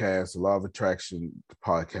podcast, the Law of Attraction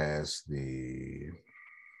podcast,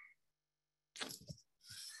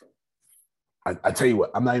 I tell you what,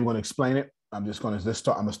 I'm not even going to explain it. I'm just going to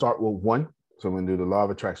start. I'm going to start with one. So I'm going to do the Law of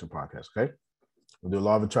Attraction podcast. Okay. We'll do the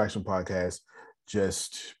Law of Attraction podcast.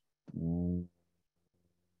 Just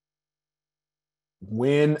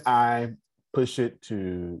when I push it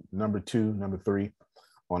to number 2, number 3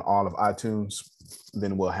 on all of iTunes,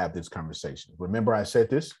 then we'll have this conversation. Remember I said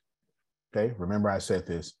this? Okay. Remember I said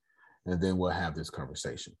this, and then we'll have this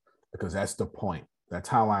conversation, because that's the point.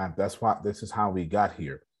 That's why this is how we got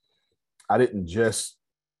here. I didn't just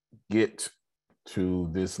get to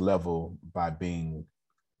this level by being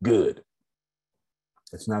good.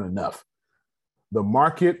 It's not enough. The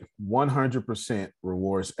market 100%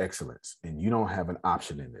 rewards excellence, and you don't have an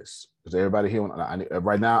option in this. Because everybody here,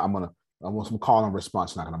 right now, I want some call and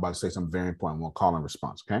response. I'm about to say something very important. I want call and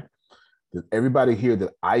response. Okay. Everybody here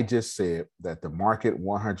that I just said that the market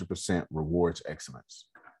 100% rewards excellence.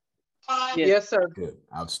 Yes, sir. Good.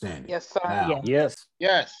 Outstanding. Yes, sir. Now, Yes.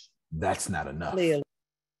 That's not enough. Clearly.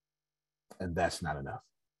 And that's not enough.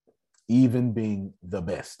 Even being the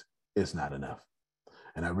best is not enough.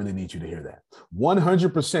 And I really need you to hear that.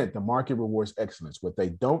 100% the market rewards excellence. What they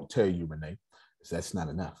don't tell you, Renee, is that's not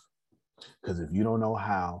enough. Because if you don't know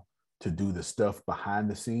how to do the stuff behind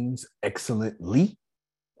the scenes excellently,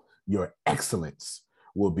 your excellence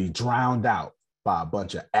will be drowned out by a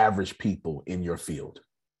bunch of average people in your field.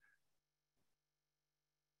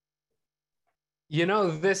 You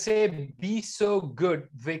know, they say, be so good,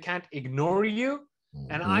 they can't ignore you.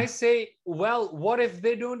 And I say, well, what if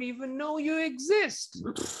they don't even know you exist?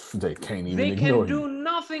 They can't even They ignore can you. do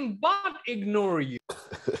nothing but ignore you.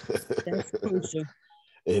 That's crucial.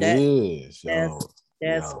 It is.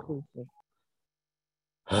 That's crucial.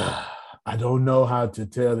 I don't know how to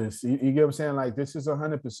tell this. You get what I'm saying? Like, this is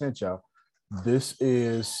 100%, y'all. This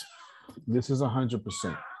is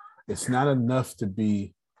 100%. It's not enough to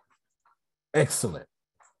be excellent.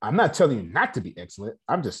 I'm not telling you not to be excellent.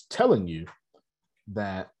 I'm just telling you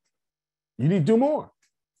that you need to do more.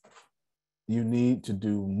 You need to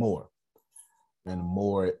do more, and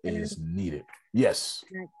more is needed. Yes.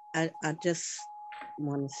 I just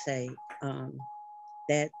want to say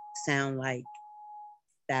that sound like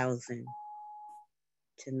 1,000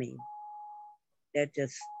 to me. That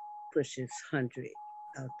just pushes 100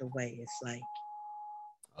 out the way. It's like,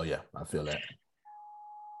 oh yeah, I feel that.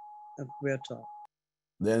 A real talk.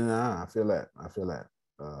 Then I feel that.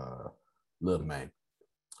 Look, man,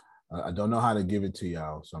 I don't know how to give it to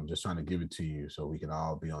y'all, so I'm just trying to give it to you so we can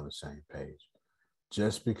all be on the same page.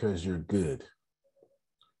 Just because you're good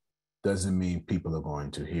doesn't mean people are going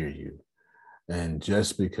to hear you. And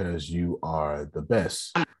just because you are the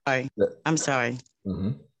best. I'm sorry.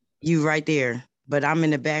 Mm-hmm. You right there, but I'm in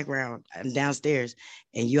the background. I'm downstairs,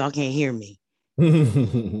 and y'all can't hear me.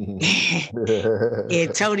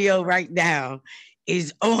 Antonio right now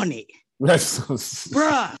is on it.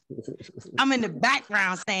 Bruh, I'm in the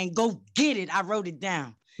background saying, go get it. I wrote it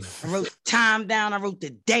down. I wrote the time down. I wrote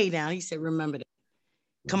the day down. He said, remember that.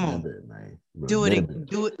 Come on. It, man. Do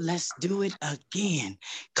it. Let's do it again.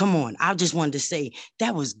 Come on. I just wanted to say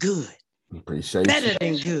that was good. Appreciate Better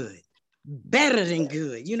than good. Better than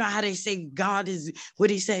good. You know how they say God is,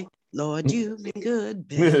 what he say? Lord, you've been good.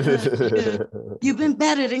 Better than good. You've been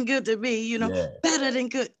better than good to me, you know, better than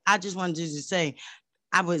good. I just wanted to say,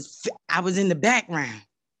 I was in the background.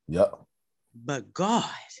 Yep. But God.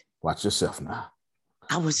 Watch yourself now.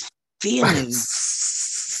 I was feeling.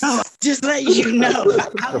 Oh, just let you know.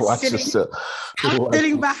 I was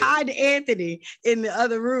sitting behind Anthony in the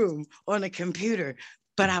other room on the computer,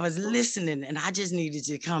 but I was listening and I just needed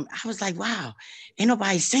to come. I was like, wow, ain't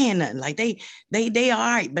nobody saying nothing. Like they all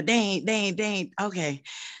right, but they ain't okay.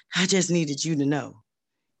 I just needed you to know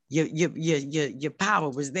your power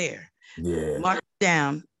was there. Yeah. Mark it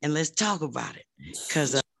down and let's talk about it.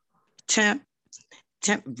 Because Temp,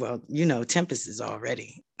 well, you know, Tempest is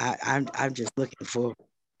already. I'm just looking forward.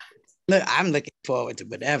 Look, I'm looking forward to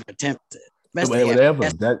whatever Tempest is. Whatever.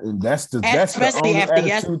 That's the only after attitude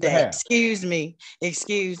yesterday. to have.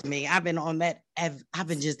 Excuse me. I've been on that. I've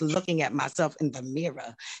been just looking at myself in the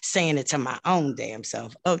mirror, saying it to my own damn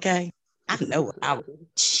self. Okay, I know I was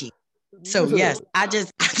shit. So yes, I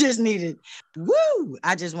just needed. Woo!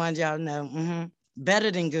 I just wanted y'all to know.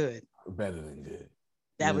 Better than good. Better than good.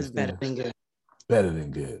 That was better than good. Better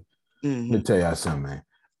than good. Let me tell y'all something, man.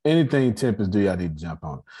 Anything Tempest do, y'all need to jump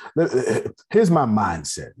on. Here's my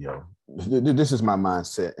mindset, yo. This is my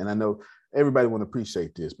mindset, and I know everybody want to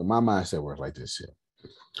appreciate this, but my mindset works like this here.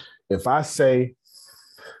 If I say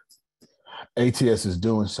ATS is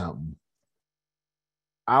doing something,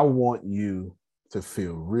 I want you to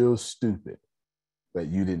feel real stupid that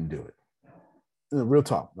you didn't do it. Real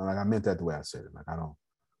talk. Like I meant that the way I said it. Like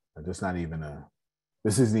this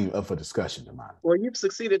isn't even up for discussion to mine. Well, you've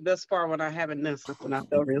succeeded thus far when I haven't done something. I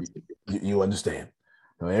feel real stupid. You understand.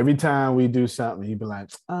 So every time we do something, you be like,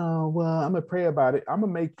 oh, well, I'm gonna pray about it. I'm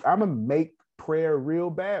gonna make prayer real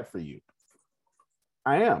bad for you.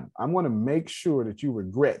 I am. I'm gonna make sure that you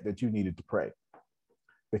regret that you needed to pray.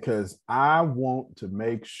 Because I want to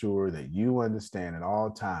make sure that you understand at all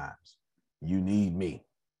times you need me.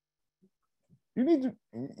 You need to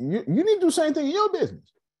do the same thing in your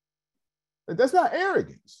business. That's not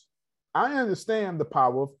arrogance. I understand the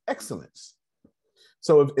power of excellence.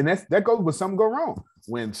 So that goes when something go wrong.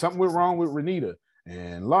 When something went wrong with Renita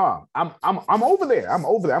and Law, I'm over there. I'm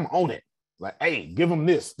on it. Like, hey, give them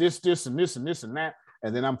this, and this, and this, and that,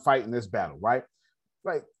 and then I'm fighting this battle, right?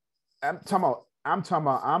 Like, I'm talking about. I'm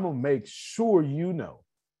gonna make sure you know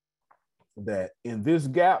that in this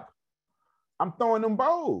gap, I'm throwing them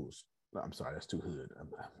bows. No, I'm sorry, that's too hood.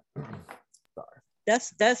 Sorry.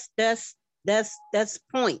 That's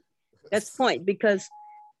point. That's point because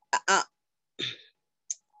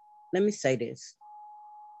let me say this.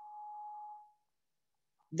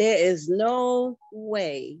 There is no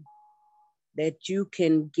way that you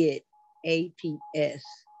can get ATS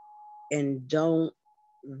and don't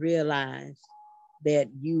realize that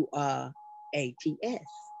you are ATS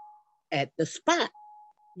at the spot.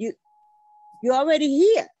 You're already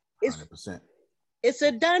here. 100%. It's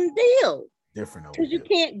a done deal. Different because you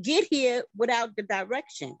can't get here without the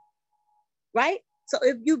direction, right? So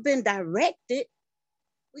if you've been directed,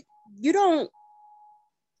 you don't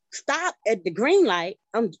stop at the green light.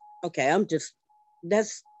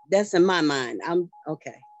 That's in my mind. I'm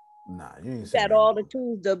okay. Nah, you ain't got all the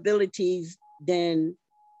tools, the abilities, then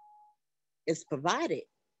it's provided.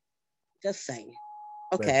 Just saying.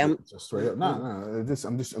 Okay, I'm just straight up. No.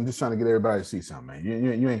 I'm just trying to get everybody to see something, man.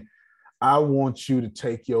 You ain't. I want you to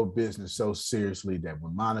take your business so seriously that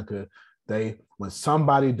when Monica, when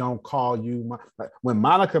somebody don't call you, when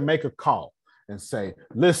Monica make a call and say,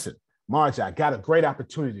 "Listen, Margie, I got a great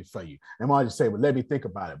opportunity for you," and Margie say, "Well, let me think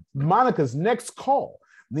about it." Monica's next call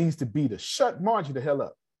needs to be to shut Margie the hell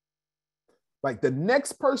up. Like the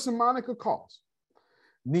next person Monica calls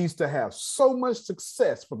needs to have so much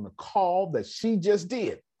success from the call that she just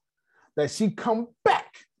did that she come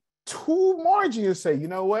back to Margie and say, "You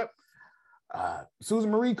know what?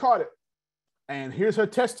 Susan Marie caught it, and here's her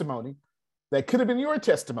testimony that could have been your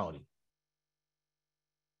testimony,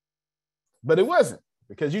 but it wasn't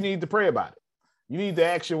because you need to pray about it. You need to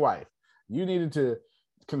ask your wife. You needed to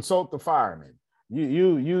consult the fireman.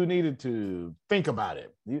 You needed to think about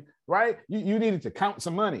it. You needed to count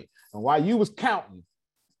some money, and while you was counting,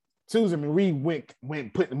 Susan Marie went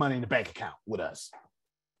and put the money in the bank account with us.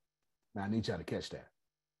 Now I need y'all to catch that.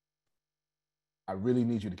 I really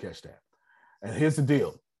need you to catch that. And here's the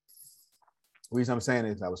deal. The reason I'm saying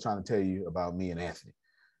is I was trying to tell you about me and Anthony.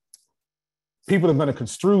 People are going to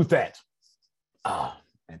construe that.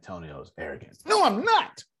 Antonio's arrogant. No, I'm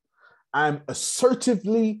not. I'm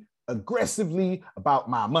assertively, aggressively about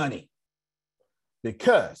my money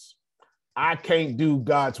because I can't do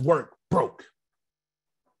God's work broke.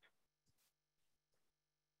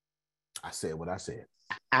 I said what I said.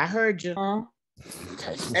 I heard you.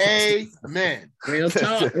 Amen. Real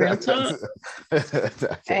talk. Real talk.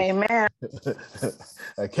 Amen.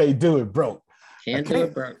 I can't do it broke. Can't do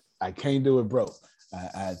it broke. I can't do it broke.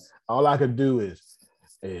 All I could do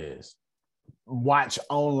is watch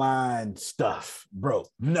online stuff broke.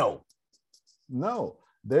 No.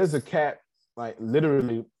 There's a cat, like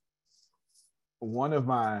literally one of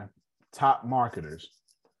my top marketers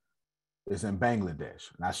is in Bangladesh.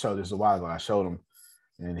 And I showed this a while ago. I showed him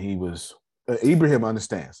and he was Ibrahim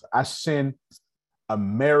understands. I send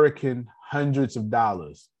American hundreds of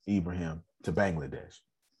dollars, Ibrahim, to Bangladesh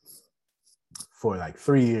for like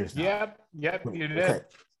 3 years now. Yep, you did.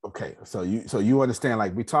 Okay. So you understand,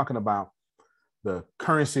 like we're talking about the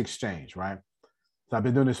currency exchange, right? So I've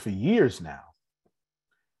been doing this for years now.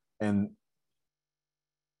 And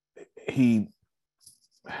he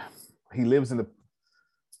lives in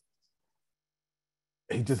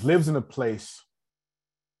he just lives in a place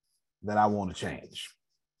that I want to change.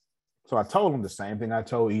 So I told him the same thing I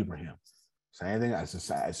told Ibrahim. Same thing. It's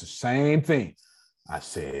the same thing. I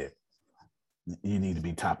said, you need to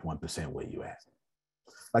be top 1% where you at.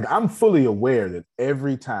 Like, I'm fully aware that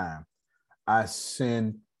every time I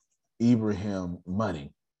send Ibrahim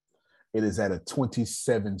money, it is at a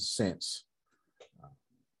 27 cents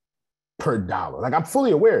per dollar. Like, I'm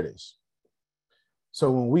fully aware of this.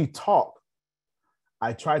 So when we talk,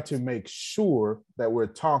 I try to make sure that we're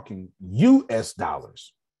talking US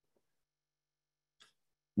dollars.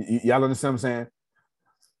 Y'all understand what I'm saying?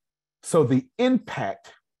 So the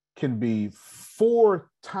impact can be 4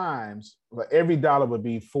 times, like every dollar would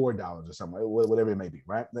be $4 or something, whatever it may be,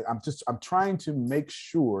 right? Like I'm trying to make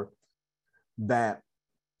sure that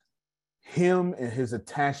him and his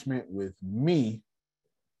attachment with me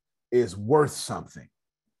is worth something.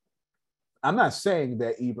 I'm not saying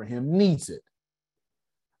that Ibrahim needs it.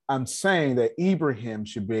 I'm saying that Ibrahim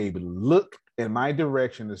should be able to look in my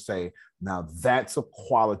direction to say, now that's a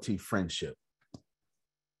quality friendship.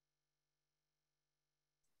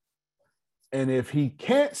 And if he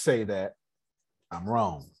can't say that, I'm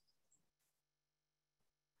wrong.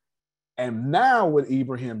 And now what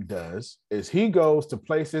Ibrahim does is he goes to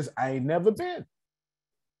places I ain't never been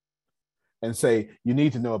and say, you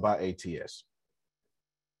need to know about ATS.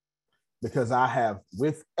 Because I have,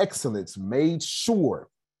 with excellence, made sure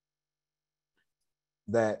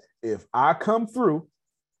that if I come through,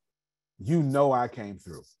 you know I came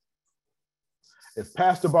through. If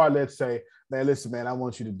Pastor Bartlett say, man, listen, man, I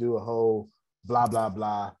want you to do a whole blah, blah,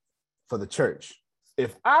 blah for the church.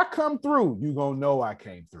 If I come through, you're going to know I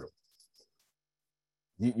came through.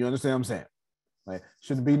 You understand what I'm saying? Like,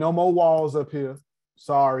 shouldn't be no more walls up here.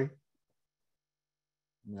 Sorry.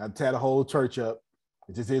 I tear the whole church up.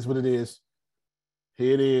 It just is what it is.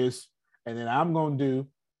 Here it is. And then I'm going to do,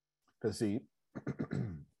 because see,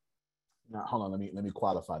 now hold on, let me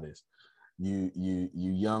qualify this. You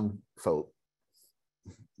young folk.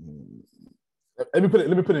 Let me put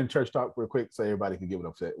it in church talk real quick so everybody can get what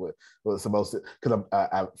I'm saying. What's supposed to, because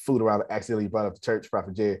I flew around and accidentally brought up the church,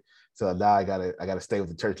 Prophet Jay. So now I gotta stay with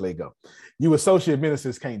the church lingo. You associate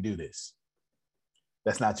ministers can't do this.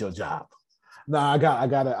 That's not your job. No, I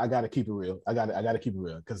gotta keep it real. I gotta keep it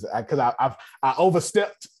real because I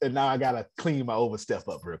overstepped and now I gotta clean my overstep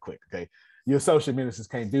up real quick. Okay, your associate ministers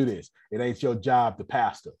can't do this. It ain't your job to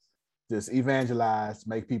pastor. Just evangelize,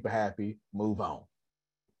 make people happy, move on.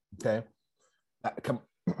 Okay. Come.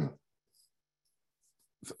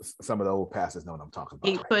 Some of the old pastors know what I'm talking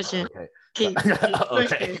about. Keep pushing. Okay. Keep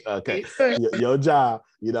pushing. Okay. Keep pushing. Your job,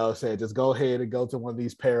 you know what I'm saying? Just go ahead and go to one of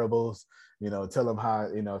these parables, tell them how,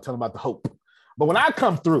 tell them about the hope. But when I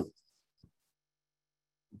come through,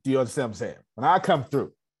 do you understand what I'm saying? When I come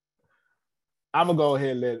through, I'm going to go ahead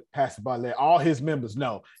and let Pastor Bartlett, all his members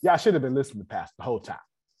know, y'all should have been listening to Pastor the whole time.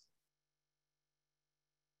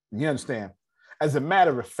 You understand? As a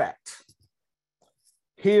matter of fact,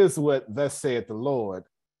 here's what thus saith the Lord,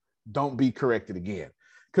 don't be corrected again.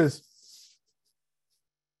 Because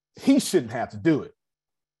he shouldn't have to do it.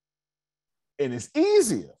 And it's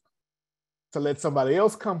easier to let somebody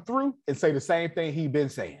else come through and say the same thing he's been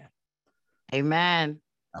saying. Amen.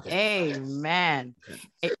 Okay. Amen.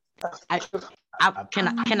 Can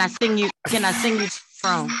I sing you? Can I sing you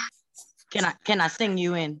from? Can I sing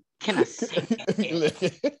you in? Can I sing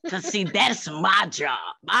it? Because see, that's my job.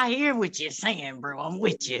 I hear what you're saying, bro. I'm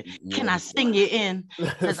with you. Can I sing you in?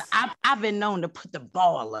 Because I've been known to put the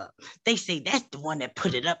ball up. They say that's the one that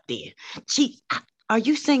put it up there. Gee, are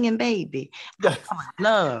you singing, baby? I would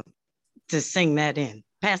love to sing that in.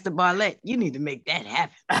 Pastor Bartlett, you need to make that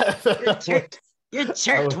happen. Your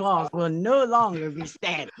church walls will no longer be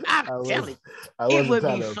standing. I'm telling you, it would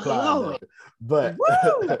be flowing. But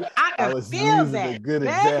I was using a good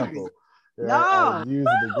example. Right? I was using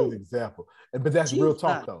a good example. But that's real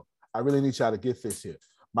talk, though. I really need y'all to get this here.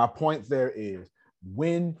 My point there is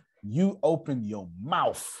when you open your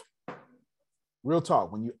mouth, real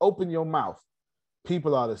talk, when you open your mouth,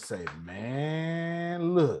 people ought to say,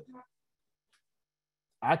 man, look,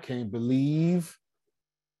 I can't believe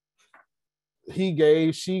she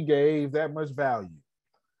gave that much value.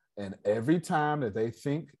 And every time that they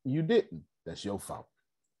think you didn't, that's your fault.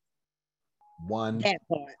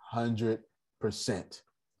 100%.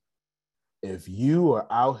 If you are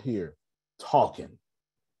out here talking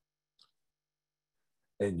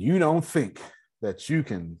and you don't think that you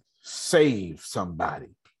can save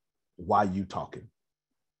somebody while you talking,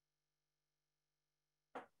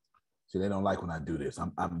 See, they don't like when I do this.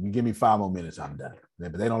 You give me 5 more minutes, I'm done.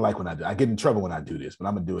 But they don't like when I do. I get in trouble when I do this, but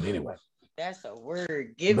I'm gonna do it anyway. That's a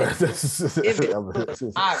word. Give it. Give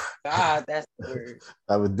it. My God, that's a word.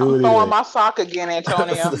 I would do it. Throwing my sock again,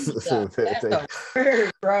 Antonio. That's a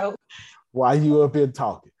word, bro. Why you up here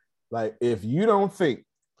talking? Like, if you don't think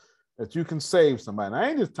that you can save somebody, I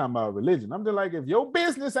ain't just talking about religion. I'm just like, if your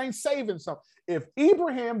business ain't saving something, if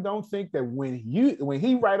Abraham don't think that when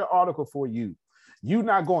he write an article for you, you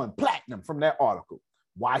not going platinum from that article,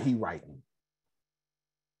 why he writing?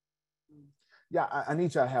 Yeah, I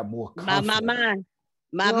need y'all to have more confidence.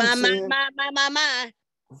 My.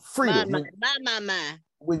 Frida,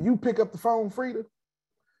 when you pick up the phone, Frida,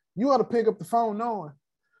 you ought to pick up the phone knowing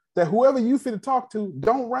that whoever you finna talk to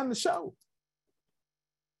don't run the show.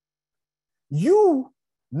 You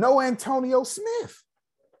know Antonio Smith.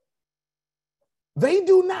 They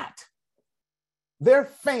do not. They're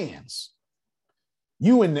fans.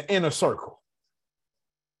 You in the inner circle.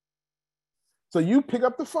 So you pick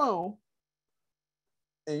up the phone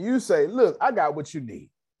and you say, look, I got what you need.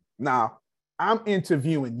 Now, I'm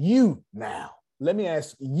interviewing you now. Let me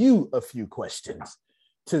ask you a few questions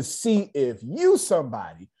to see if you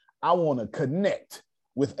somebody I want to connect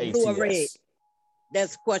with ATS. Blue or red?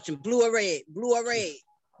 That's the question. Blue or red? Blue or red?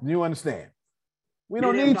 You understand? We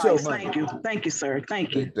don't need your money. Thank you. Thank you, sir.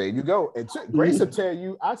 Thank you. There you go. And Grace will tell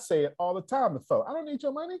you, I say it all the time to folks. I don't need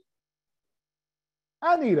your money.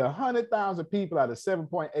 I need 100,000 people out of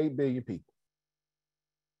 7.8 billion people.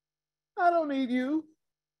 I don't need you.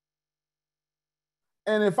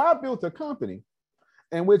 And if I built a company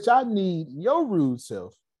in which I need your rude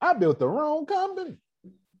self, I built the wrong company.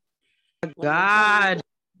 God.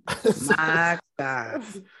 My God.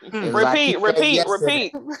 Repeat.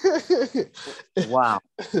 Wow.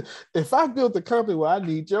 If I built a company where I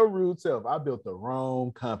need your rude self, I built the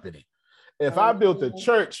wrong company. If I built a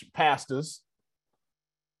church, pastors,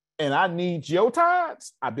 and I need your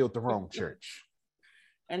tithes, I built the wrong church.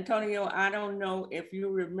 Antonio, I don't know if you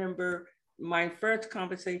remember my first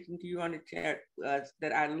conversation to you on the chat was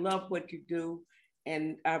that I love what you do.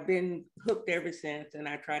 And I've been hooked ever since. And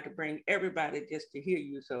I tried to bring everybody just to hear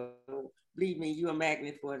you. So believe me, you're a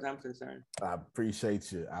magnet for as I'm concerned. I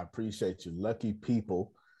appreciate you. I appreciate you. Lucky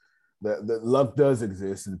people. The luck does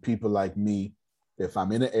exist. And people like me, if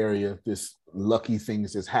I'm in an area, this lucky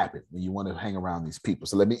things just happen when you want to hang around these people.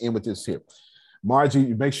 So let me end with this here. Margie,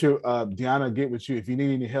 you make sure Deanna get with you. If you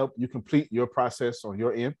need any help, you complete your process on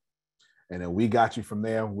your end. And then we got you from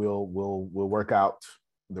there. We'll work out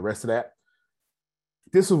the rest of that.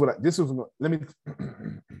 Let me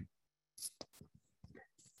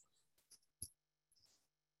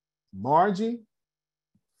Margie,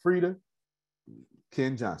 Frida,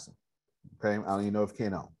 Ken Johnson. Okay, I don't even know if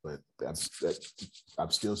Ken on, but I'm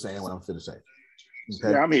still saying what I'm going to say.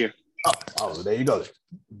 Okay? Yeah, I'm here. Oh, there you go.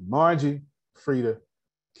 Margie, Frida,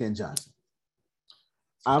 Ken Johnson.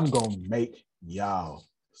 I'm gonna make y'all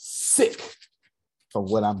sick for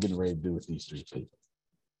what I'm getting ready to do with these 3 people.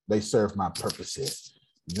 They serve my purposes.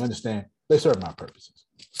 You understand? They serve my purposes.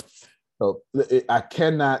 So I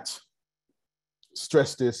cannot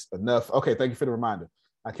stress this enough. Okay, thank you for the reminder.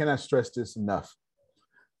 I cannot stress this enough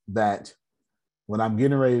that what I'm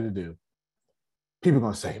getting ready to do, people are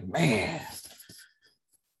going to say, man,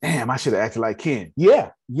 damn, I should have acted like Ken.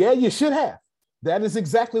 Yeah, you should have. That is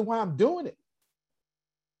exactly why I'm doing it.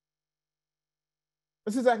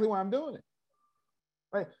 That's exactly why I'm doing it.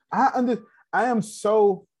 Right? I am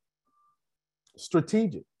so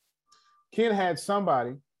strategic. Ken had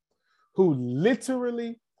somebody who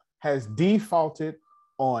literally has defaulted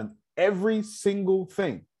on every single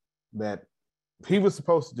thing that he was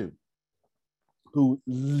supposed to do, who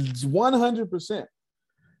 100%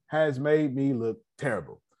 has made me look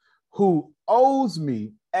terrible, who owes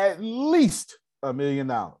me at least $1 million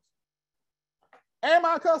and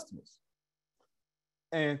my customers.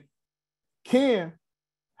 And Ken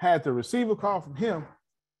had to receive a call from him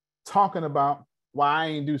talking about why I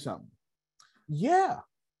ain't do something. Yeah,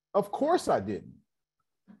 of course I didn't.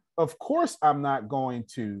 Of course I'm not going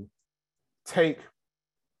to take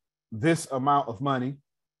this amount of money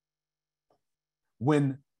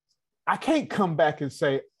when I can't come back and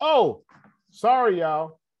say, oh, sorry,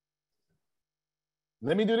 y'all.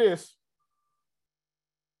 Let me do this.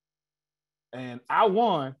 And I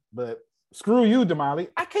won, but screw you, Damali.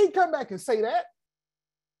 I can't come back and say that.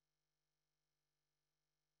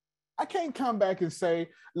 I can't come back and say,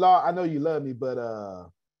 Law, I know you love me, but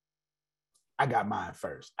I got mine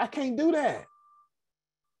first. I can't do that.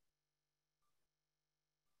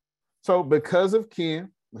 So because of Ken,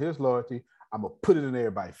 his loyalty, I'm going to put it in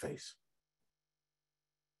everybody's face.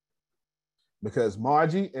 because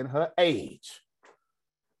Margie in her age,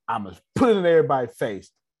 I'm going to put it in everybody's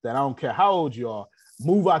face that I don't care how old you are,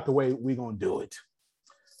 move out the way, we're going to do it.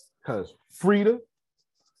 Because Frida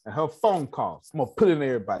and her phone calls, I'm going to put it in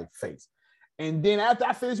everybody's face. And then after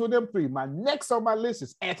I finish with them three, my next on my list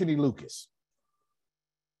is Anthony Lucas.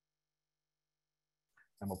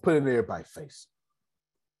 I'm going to put it in everybody's face.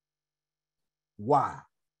 Why?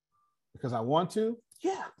 Because I want to?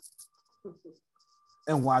 Yeah.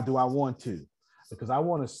 And why do I want to? Because I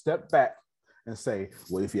want to step back and say,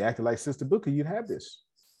 well, if you acted like Sister Booker, you'd have this.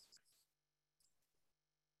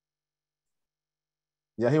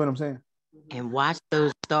 Y'all hear what I'm saying? And watch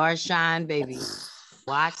those stars shine, baby.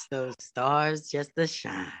 Watch those stars just to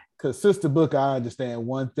shine. Because Sister Booker, I understand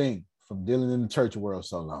one thing from dealing in the church world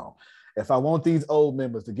so long. If I want these old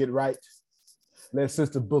members to get right, let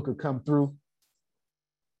Sister Booker come through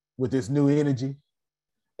with this new energy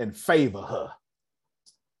and favor her.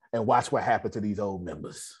 And watch what happens to these old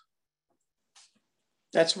members.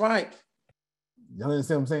 That's right. You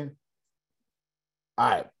understand what I'm saying? All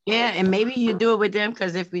right. Yeah, and maybe you do it with them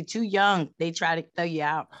because if we're too young, they try to throw you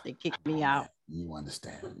out. They kick me out. You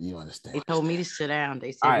understand. You understand. They told me to sit down.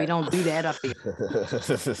 They said, we don't do that up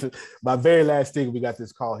here. My very last thing, we got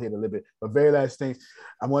this call here a little bit. My very last thing,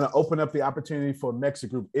 I want to open up the opportunity for Mexa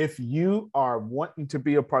Group. If you are wanting to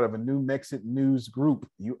be a part of a new Mexican news group,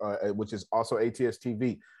 which is also ATS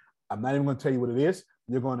TV, I'm not even going to tell you what it is.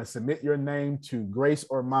 You're going to submit your name to Grace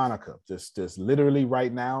or Monica, just literally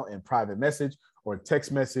right now in private message or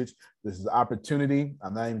text message. This is an opportunity.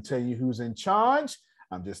 I'm not even telling you who's in charge.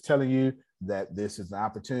 I'm just telling you that this is an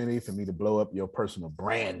opportunity for me to blow up your personal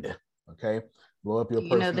brand. Okay, blow up your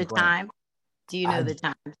personal brand. Do you know the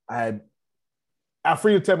time? Do you know the time? I'm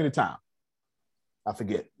free to tell me the time. I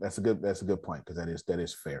forget. That's a good point because that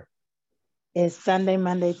is fair. It's Sunday,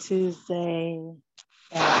 Monday, Tuesday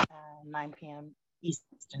at 9 p.m.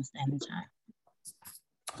 Eastern Standard Time.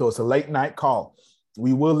 So it's a late night call.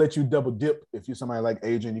 We will let you double dip. If you're somebody like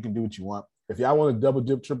Adrian, you can do what you want. If y'all want to double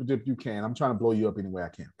dip, triple dip, you can. I'm trying to blow you up any way I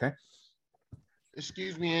can, okay?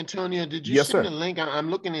 Excuse me, Antonio, did you send the link? I'm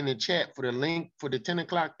looking in the chat for the link for the 10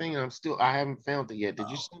 o'clock thing. I haven't found it yet. Did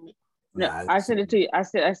you send it? No, I sent it to you. I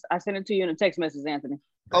sent it to you in a text message, Anthony.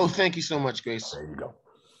 Oh, thank you so much, Grace.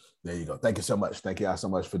 There you go. Thank you so much. Thank you all so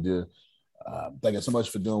much for doing. Thank you so much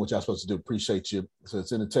for doing what y'all supposed to do. Appreciate you. So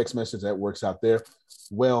it's in the text message that works out there.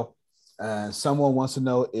 Well, someone wants to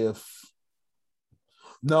know if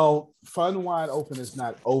Fun Wide Open is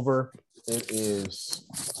not over. It is.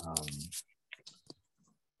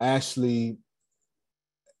 Ashley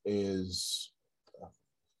is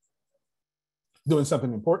doing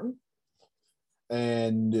something important,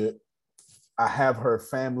 and I have her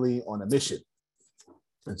family on a mission,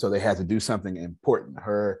 and so they had to do something important.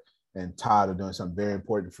 Her and Todd are doing something very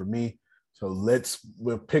important for me. So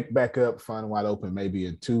we'll pick back up Fun Wide Open maybe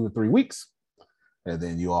in 2 or 3 weeks, and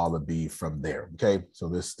then you all will be from there. Okay, so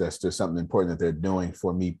that's just something important that they're doing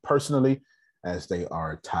for me personally, as they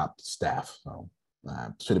are top staff. So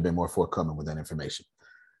should have been more forthcoming with that information.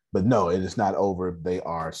 But no, it is not over. They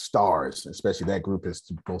are stars, especially that group is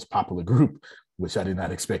the most popular group, which I did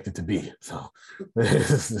not expect it to be. So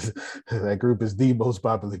that group is the most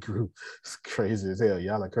popular group. It's crazy as hell.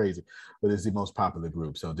 Y'all are crazy, but it's the most popular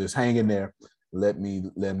group. So just hang in there. Let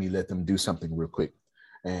them do something real quick,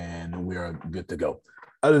 and we are good to go.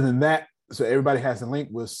 Other than that, so everybody has a link.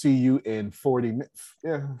 We'll see you in 40 minutes.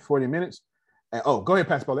 Yeah, 40 minutes. And go ahead,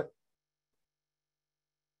 Pastor Paulette.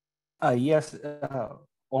 Yes,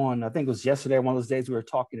 on I think it was yesterday, one of those days we were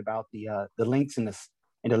talking about the links in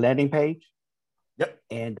the landing page. Yep.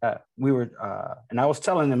 And we were and I was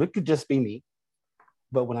telling them it could just be me,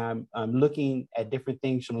 but when I'm looking at different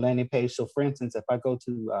things from the landing page. So for instance, if I go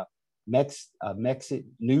to Mexit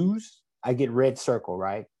News, I get red circle,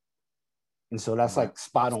 right? And so that's like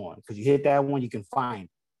spot on because you hit that one, you can find.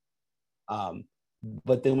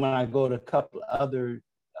 But then when I go to a couple other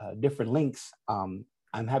different links, I'm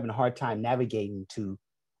having a hard time navigating to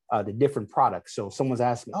the different products. So someone's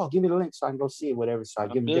asking, give me the link so I can go see it, whatever. So I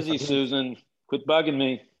give them busy, Susan. Quit bugging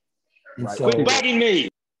me. Right. So, quit bugging me.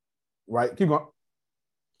 Right. Keep going.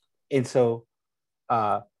 And so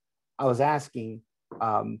I was asking,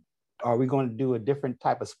 are we going to do a different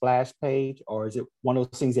type of splash page, or is it one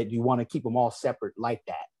of those things that you want to keep them all separate like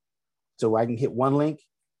that? So I can hit one link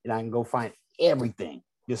and I can go find everything,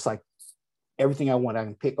 just like everything I want. I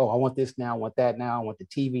can pick, I want this now, I want that now, I want the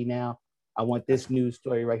TV now, I want this news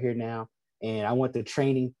story right here now, and I want the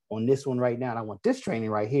training on this one right now, and I want this training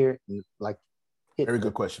right here. And like, very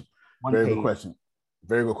good question. Very good question.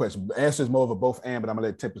 Very good question. The answer is more of a both and, but I'm gonna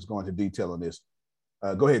let Tempest go into detail on this.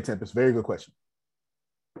 Go ahead, Tempest. Very good question.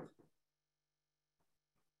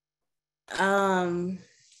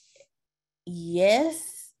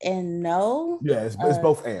 Yes and no. Yeah, it's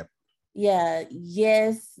both and. Yeah,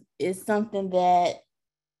 yes, it's something that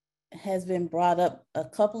has been brought up a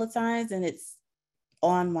couple of times and it's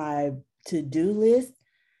on my to-do list.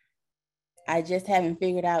 I just haven't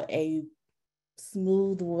figured out a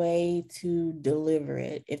smooth way to deliver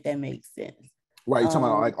it, if that makes sense. Right, you're talking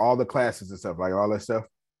about like all the classes and stuff, like all that stuff?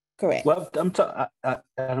 Correct. Well,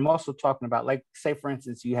 I'm also talking about, like, say for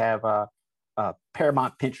instance, you have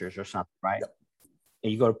Paramount Pictures or something, right? Yep.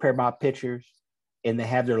 And you go to Paramount Pictures and they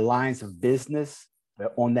have their lines of business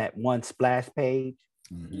on that one splash page.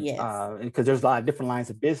 Yes. Because there's a lot of different lines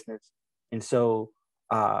of business. And so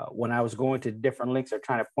when I was going to different links or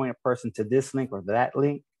trying to point a person to this link or that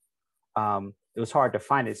link, it was hard to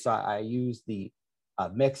find it. So I used the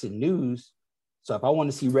Mexican News. So if I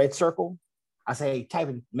want to see Red Circle, I say, hey, type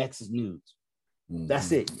in Mexican News. Mm-hmm.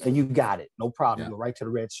 That's it. And you got it. No problem. Yeah. Go right to the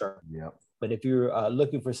Red Circle. Yeah. But if you're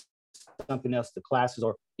looking for something else, the classes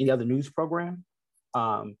or any other news program,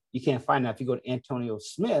 you can't find that. If you go to Antonio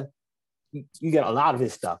Smith, you get a lot of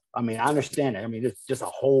his stuff. I mean, I understand it. I mean, there's just a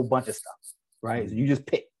whole bunch of stuff, right? So you just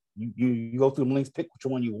pick. You go through the links, pick which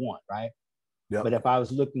one you want, right? Yep. But if I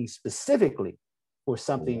was looking specifically for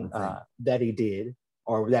something that he did,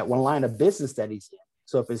 or that one line of business that he's in,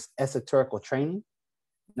 so if it's esoterical training,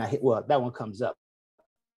 that one comes up.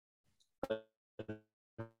 If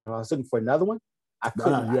I was looking for another one, I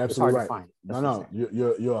couldn't. No, you're absolutely right. To find it. No,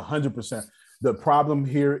 you're 100%. The problem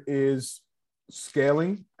here is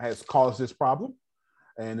scaling has caused this problem,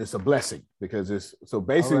 and it's a blessing because it's so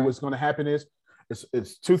basically what's going to happen is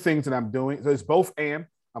it's two things that I'm doing. So it's both and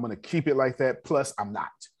I'm going to keep it like that. Plus, I'm not.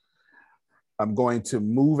 I'm going to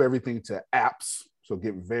move everything to apps. So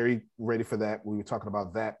get very ready for that. We were talking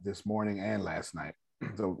about that this morning and last night.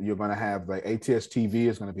 So you're going to have like ATS TV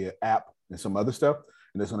is going to be an app and some other stuff.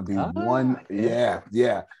 And there's going to be one. Yeah.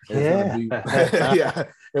 Yeah. And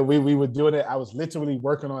we were doing it. I was literally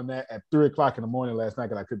working on that at 3:00 in the morning last night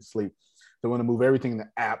because I couldn't sleep. So I want to move everything in the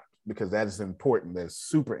app because that is important. That's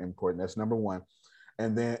super important. That's number one.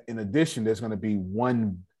 And then in addition, there's going to be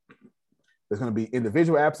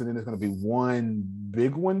individual apps, and then there's going to be one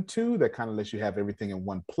big one too that kind of lets you have everything in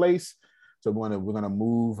one place. So we're going to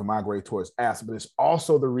move and migrate towards apps. But it's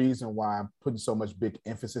also the reason why I'm putting so much big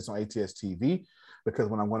emphasis on ATS TV, because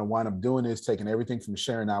what I'm going to wind up doing is taking everything from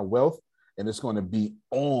Sharing Our Wealth, and it's going to be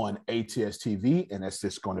on ATS TV, and that's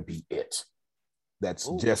just going to be it. That's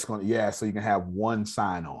just going to, so you can have one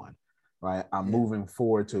sign on, right? I'm moving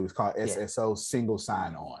forward to, it's called SSO, single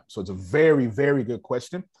sign on. So it's a very, very good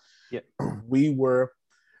question. Yeah.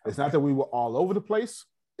 It's not that we were all over the place.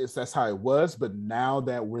 That's how it was. But now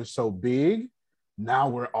that we're so big, now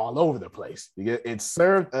we're all over the place. It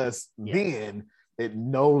served us then. It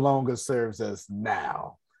no longer serves us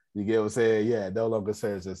now. You get what I'm saying? Yeah, it no longer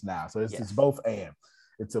serves us now. So it's both and.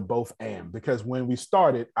 It's a both and. Because when we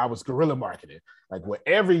started, I was guerrilla marketing. Like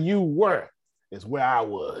wherever you were is where I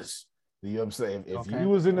was. You know what I'm saying? If you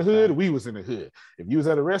was in the hood, we was in the hood. If you was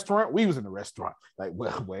at a restaurant, we was in the restaurant. Like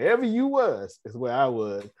wherever you was is where I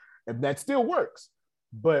was. And that still works.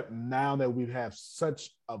 But now that we have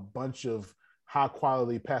such a bunch of high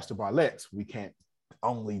quality Pastor Barletts, we can't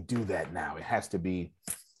only do that now. It has to be,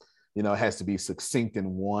 succinct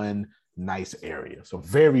in one nice area. So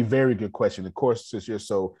very, very good question. Of course, since you're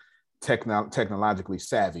so technologically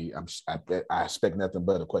savvy, I expect nothing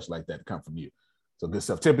but a question like that to come from you. So good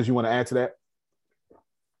stuff. Tempest, you want to add to that?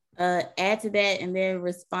 Add to that and then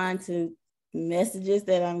respond to messages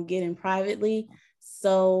that I'm getting privately.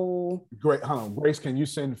 So great. Hold on. Grace, can you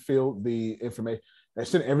send Phil the information?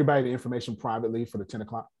 Send everybody the information privately for the 10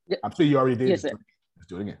 o'clock? Yep. I'm sure you already did. Yes, sir. Let's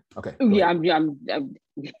do it again. Okay. Yeah, I'm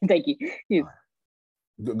thank you. Yes.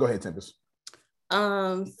 Go ahead, Tempest.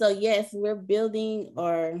 So yes, we're building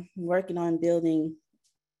or working on building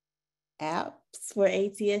apps for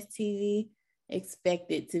ATS TV.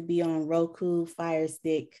 Expected to be on Roku, Fire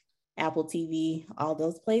Stick, Apple TV, all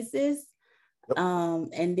those places. Yep.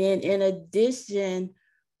 And then in addition,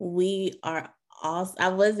 we are also, I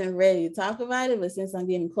wasn't ready to talk about it, but since I'm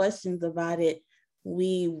getting questions about it,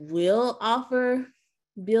 we will offer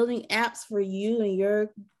building apps for you and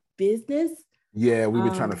your business. Yeah, we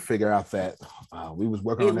were trying to figure out that. We was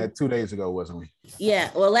working on that 2 days ago, wasn't we?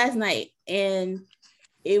 Yeah, well, last night. And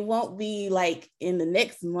it won't be like in the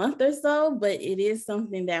next month or so, but it is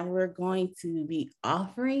something that we're going to be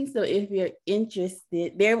offering. So if you're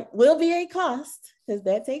interested, there will be a cost because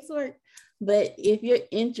that takes work. But if you're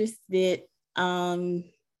interested, you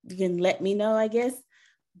can let me know, I guess.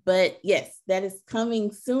 But yes, that is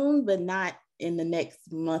coming soon, but not in the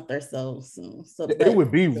next month or so soon. So it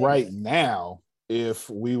would be right now if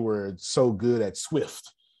we were so good at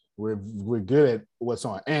Swift. We're good at what's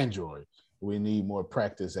on Android. We need more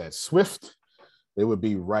practice at Swift. It would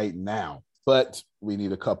be right now, but we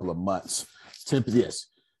need a couple of months. Yes.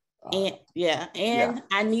 And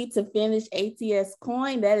I need to finish ATS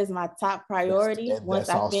Coin. That is my top priority. Once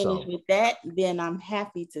I finish with that, then I'm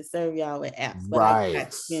happy to serve y'all with apps. But I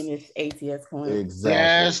got to finish ATS Coin. Exactly.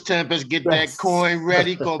 Yes, Tempest, get that coin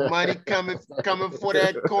ready. Cause money coming for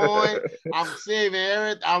that coin. I'm saving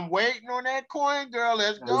everything. I'm waiting on that coin, girl.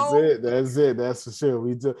 Let's go. That's it. That's for sure.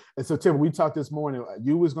 We do. And so, Tim, we talked this morning.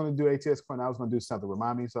 You was going to do ATS Coin. I was going to do something.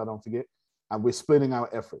 Remind me so I don't forget. We're splitting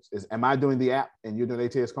our efforts. Am I doing the app and you're doing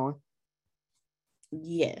ATS Coin?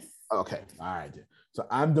 Yes. Okay. All right. So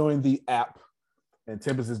I'm doing the app and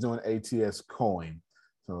Tempest is doing ATS Coin.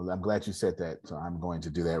 So I'm glad you said that. So I'm going to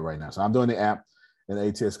do that right now. So I'm doing the app and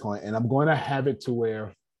ATS Coin, and I'm going to have it to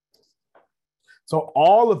where. So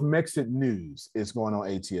all of Mexit News is going on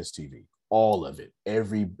ATS TV. All of it.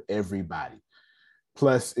 Everybody.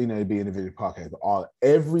 Plus, it'd be individual podcast, but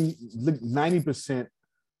every 90%.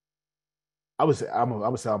 I would say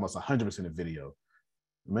almost 100% of video,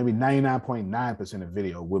 maybe 99.9% of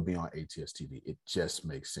video would be on ATS TV. It just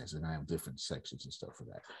makes sense. And I have different sections and stuff for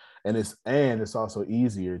that. And it's also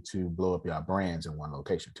easier to blow up your brands in one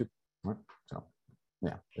location too. Right? So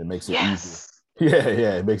yeah, it makes it easier.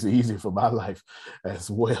 Yeah, it makes it easier for my life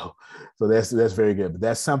as well. So that's very good. But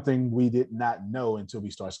that's something we did not know until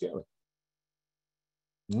we start scaling.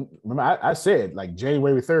 Remember, I said like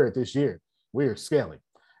January 3rd this year, we're scaling.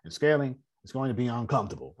 And scaling is going to be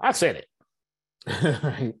uncomfortable. I said it.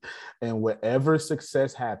 Right? And whatever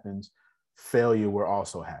success happens, failure will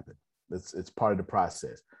also happen. It's part of the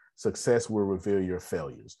process. Success will reveal your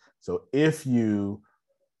failures. So if you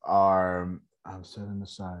are, I'm setting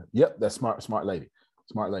aside. Yep, that's smart lady.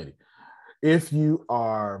 If you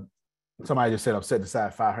are, somebody just said I'm setting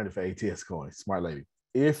aside 500 for ATS Coin. Smart lady.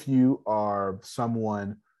 If you are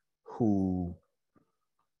someone who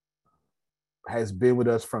has been with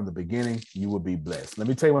us from the beginning, you will be blessed. Let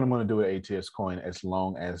me tell you what I'm going to do with ATS Coin as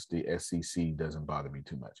long as the SEC doesn't bother me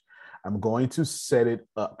too much. I'm going to set it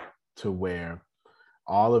up to where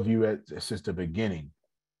all of you since the beginning,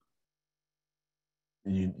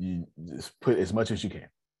 you just put as much as you can.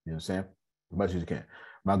 You understand? As much as you can.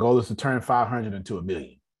 My goal is to turn 500 into $1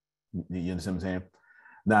 million. You understand what I'm saying?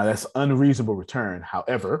 Now, that's unreasonable return.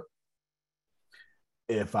 However,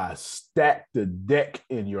 if I stack the deck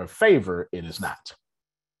in your favor, it is not.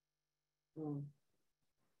 You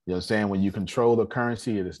understand? When you control the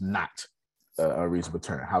currency, it is not a reasonable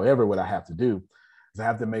return. However, what I have to do is I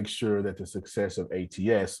have to make sure that the success of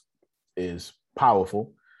ATS is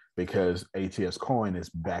powerful because ATS Coin is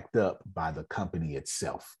backed up by the company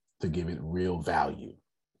itself to give it real value.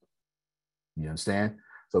 You understand?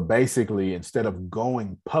 So basically, instead of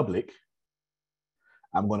going public,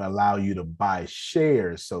 I'm going to allow you to buy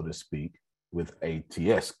shares, so to speak, with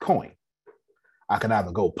ATS Coin. I can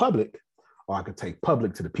either go public or I can take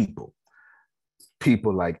public to the people.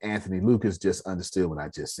 People like Anthony Lucas just understood what I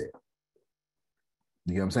just said.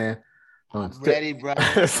 You know what I'm saying? I'm ready,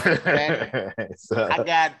 brother. Ready. So, I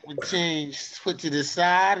got the change put to the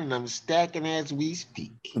side and I'm stacking as we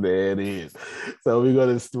speak. There it is. So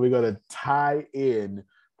we're gonna tie in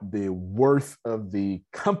the worth of the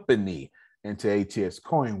company into ATS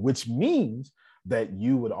Coin, which means that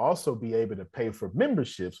you would also be able to pay for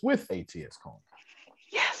memberships with ATS Coin.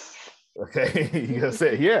 Yes. Okay. You're gonna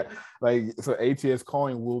say, yeah. So ATS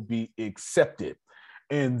Coin will be accepted.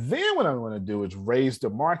 And then what I'm going to do is raise the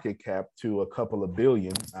market cap to a couple of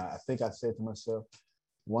billion. I think I said to myself,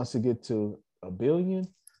 once it get to $1 billion,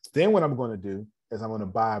 then what I'm going to do is I'm going to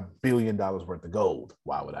buy $1 billion worth of gold.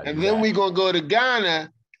 Why would I? And then we're going to go to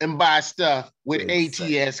Ghana and buy stuff with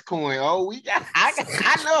ATS Coin. Oh,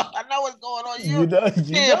 I know what's going on. You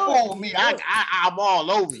can't fool me. I'm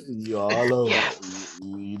all over you. You're all over. Yes.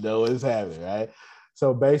 You know what's happening, right?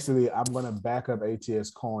 So basically, I'm going to back up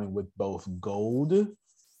ATS Coin with both gold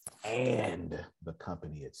and the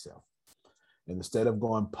company itself. And instead of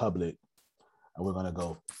going public, we're going to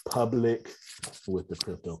go public with the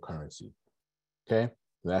cryptocurrency. Okay?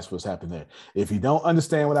 That's what's happening there. If you don't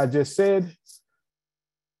understand what I just said,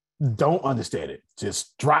 don't understand it.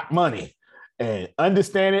 Just drop money and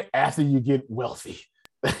understand it after you get wealthy.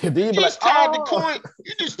 You just tied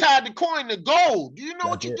the coin to gold. Do you know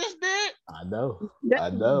what you just did? I know.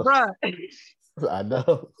 Bruh. I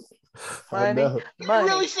know. Money. You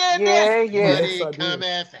really said that?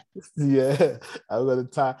 Yeah. I'm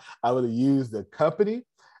gonna use the company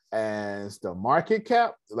as the market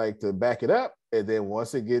cap, to back it up. And then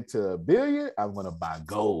once it gets to $1 billion, I'm gonna buy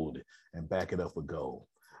gold and back it up with gold.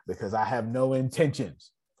 because I have no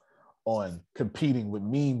intentions on competing with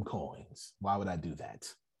meme coins. Why would I do that?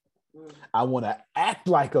 I want to act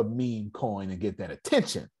like a meme coin and get that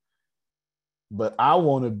attention, but I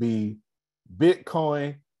want to be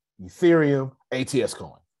Bitcoin, Ethereum, ATS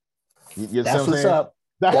coin. You That's what's up.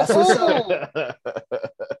 That's what's up.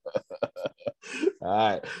 All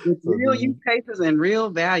right. Real use cases and real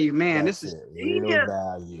value, man. This is real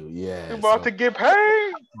value. Yeah. You're about to get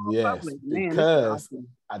paid. Yes, man, because awesome.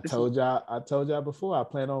 I told y'all before, I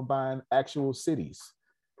plan on buying actual cities.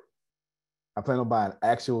 I plan on buying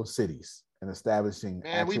actual cities and establishing.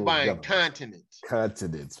 Man, we buying continents.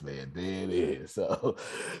 Continents, man. There it is. So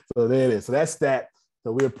there it is. So that's that.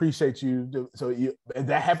 So we appreciate you. And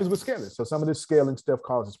that happens with scaling. So some of this scaling stuff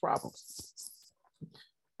causes problems.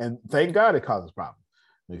 And thank God it causes problems,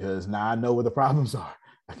 because now I know where the problems are.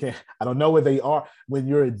 I don't know where they are. When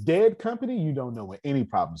you're a dead company, you don't know where any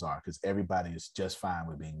problems are, because everybody is just fine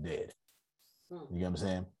with being dead. You know what I'm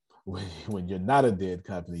saying? When you're not a dead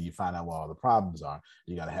company, you find out where all the problems are.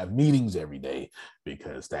 You got to have meetings every day,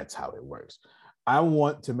 because that's how it works. I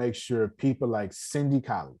want to make sure people like Cindy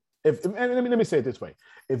Colley, and let me say it this way.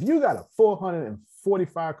 If you got a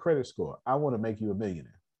 445 credit score, I want to make you a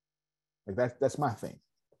millionaire. Like that's my thing.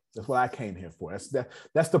 That's what I came here for.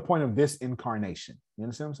 That's the point of this incarnation. You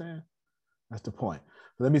understand what I'm saying? That's the point.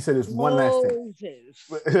 So let me say this one last thing.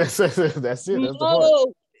 That's it. That's the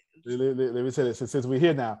point. Let me say this. Since we're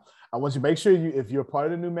here now, I want you to make sure if you're part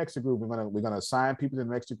of the New Mexico group, we're gonna assign people to the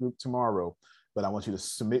New Mexico group tomorrow. But I want you to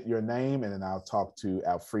submit your name, and then I'll talk to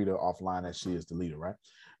Alfreda offline, as she is the leader, right?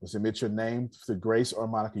 And submit your name to Grace or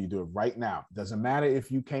Monica. You do it right now. Doesn't matter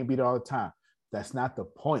if you can't be there all the time. That's not the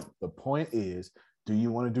point. The point is, do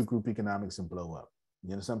you want to do group economics and blow up?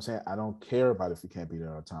 You understand what I'm saying? I don't care about if you can't be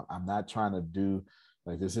there all the time. I'm not trying to do,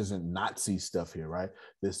 like, this isn't Nazi stuff here, right?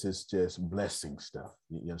 This is just blessing stuff.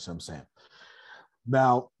 You understand what I'm saying?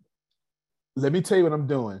 Now, let me tell you what I'm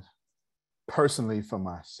doing personally for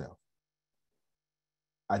myself.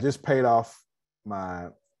 I just paid off my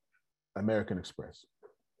American Express.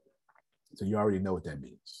 So you already know what that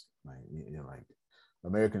means. Like,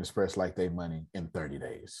 American Express like they money in 30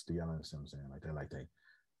 days. Do y'all understand what I'm saying?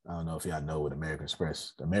 I don't know if y'all know what American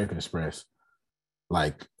Express,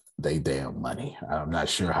 like they damn money. I'm not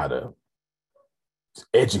sure how to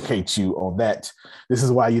educate you on that. This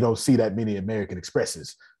is why you don't see that many American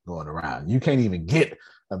Expresses going around. You can't even get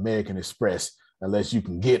American Express unless you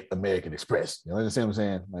can get American Express. You understand what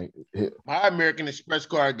I'm saying? My American Express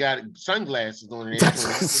card got sunglasses on it.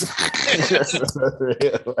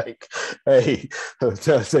 Like, hey,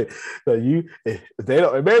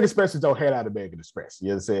 American Expresses don't hand out American Express.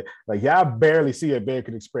 You understand? Like, y'all barely see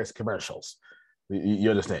American Express commercials. You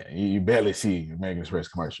understand? You barely see American Express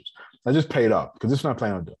commercials. I just paid off, because this is what I'm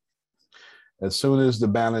planning on doing. As soon as the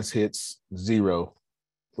balance hits zero,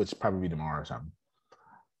 which probably be tomorrow or something,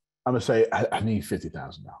 I'm gonna say I need $50,000.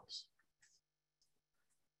 And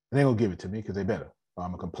they gonna give it to me, because they better. Or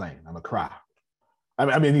I'm gonna complain. I'm gonna cry.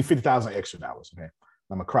 I need $50,000 extra dollars. Okay,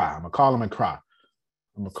 I'm gonna cry. I'm gonna call them and cry.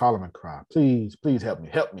 Please help me.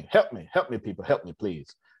 Help me, people. Help me,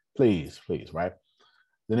 please, right?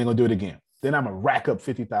 Then they're gonna do it again. Then I'm gonna rack up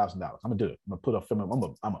 $50,000. I'm gonna do it. I'm gonna put up. I'm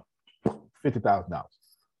gonna $50,000.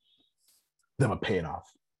 Then I'm gonna pay it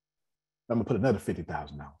off. I'm gonna put another $50,000.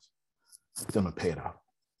 Then I'm gonna pay it off.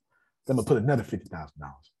 Then I'm gonna put another $50,000.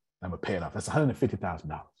 I'm gonna pay it off. That's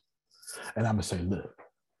 $150,000. And I'm gonna say, look,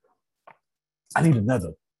 I need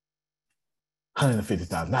another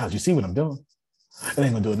 $150,000. You see what I'm doing? And then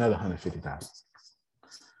I'm gonna do another $150,000.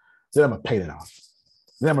 Then I'm gonna pay that off.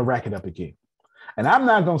 Then I'm gonna rack it up again. And I'm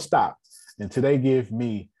not gonna stop until they give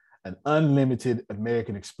me an unlimited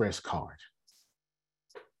American Express card.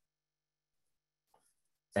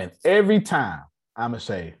 And every time I'm gonna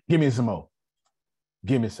say, give me some more.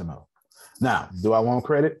 Give me some more. Now, do I want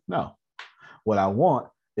credit? No. What I want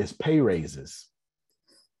is pay raises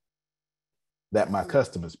that my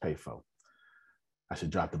customers pay for. I should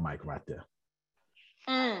drop the mic right there.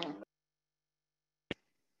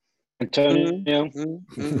 Antonio?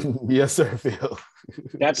 Yes, sir, Phil.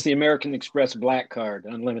 That's the American Express Black Card,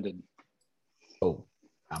 unlimited. Oh,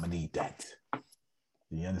 I'm gonna need that. Do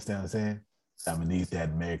you understand what I'm saying? I'm gonna need that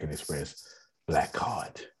American Express Black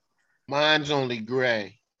Card. Mine's only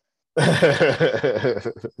gray.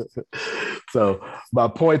 So my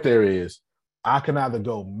point there is, I can either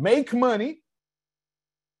go make money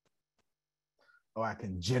or I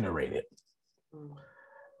can generate it.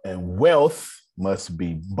 And wealth must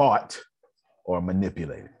be bought or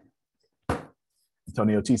manipulated.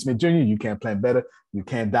 Antonio T. Smith Jr., you can't plan better. You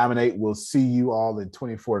can't dominate. We'll see you all in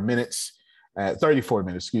 34 minutes, 34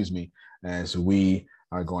 minutes, excuse me, as we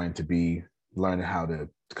are going to be learning how to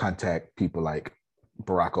contact people like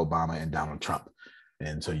Barack Obama and Donald Trump.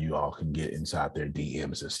 And so you all can get inside their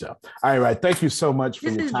DMs and stuff. All right. Thank you so much for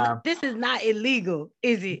your time. This is not illegal,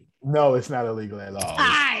 is it? No, it's not illegal at all. All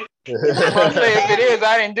right. I'm gonna say if it is,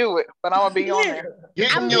 I didn't do it, but I'm gonna be on there.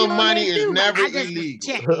 Getting your money is never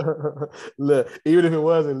illegal. Look, even if it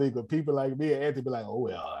was illegal, people like me and Anthony be like, oh,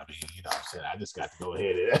 well, I mean, you know what I'm saying? I just got to go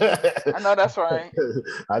ahead and I know that's right.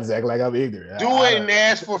 I just act like I'm ignorant. Do it and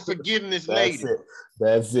ask for forgiveness later.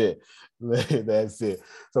 That's it. That's it.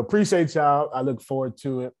 So appreciate y'all. I look forward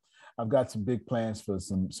to it. I've got some big plans for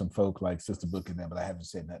some folk like Sister Book and them, but I haven't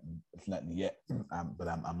said nothing yet. But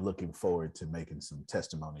I'm looking forward to making some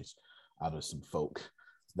testimonies out of some folk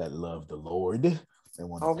that love the Lord.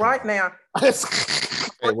 All right now.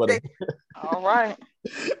 All right.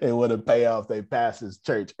 And want to pay off their pastor's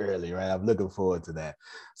church early, right? I'm looking forward to that.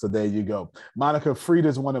 So there you go. Monica,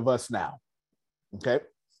 Frida's one of us now. Okay.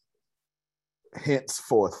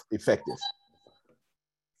 Henceforth effective.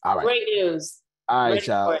 All right. Great news. All right,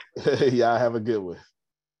 y'all. Y'all have a good one.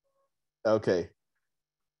 Okay.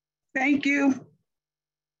 Thank you.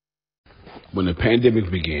 When the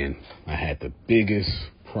pandemic began, I had the biggest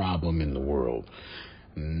problem in the world.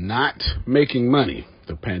 Not making money.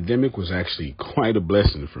 The pandemic was actually quite a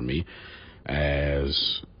blessing for me,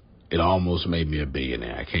 as it almost made me a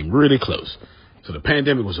billionaire. I came really close. So the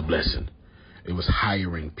pandemic was a blessing. It was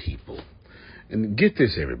hiring people. And get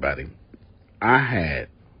this, everybody. I had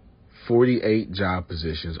 48 job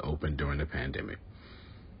positions open during the pandemic.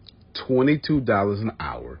 $22 an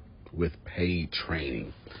hour with paid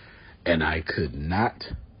training. And I could not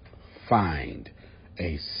find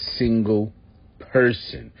a single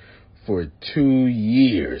person for 2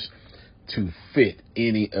 years to fit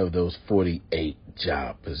any of those 48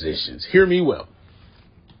 job positions. Hear me well.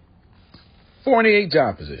 48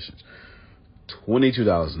 job positions.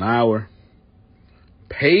 $22 an hour.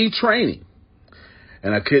 Paid training.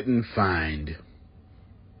 And I couldn't find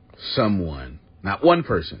someone, not one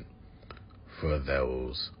person, for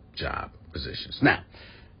those job positions. Now,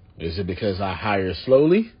 is it because I hire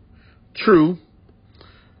slowly? True.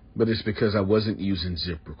 But it's because I wasn't using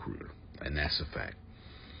ZipRecruiter. And that's a fact.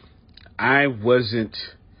 I wasn't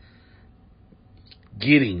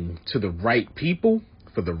getting to the right people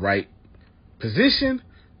for the right position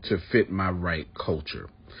to fit my right culture.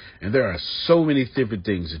 And there are so many different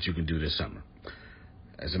things that you can do this summer.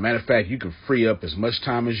 As a matter of fact, you can free up as much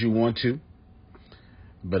time as you want to.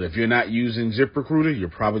 But if you're not using ZipRecruiter, you're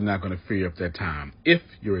probably not going to free up that time if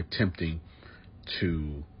you're attempting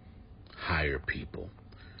to hire people.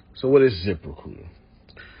 So what is ZipRecruiter?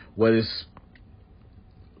 What is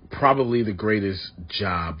probably the greatest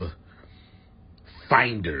job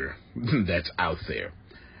finder that's out there.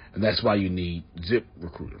 And that's why you need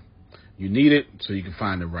ZipRecruiter. You need it so you can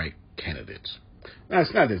find the right candidates. Now,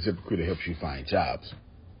 it's not that ZipRecruiter helps you find jobs.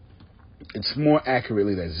 It's more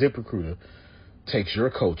accurately that ZipRecruiter takes your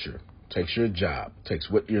culture, takes your job, takes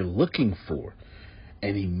what you're looking for,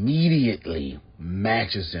 and immediately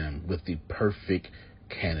matches them with the perfect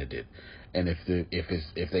candidate. And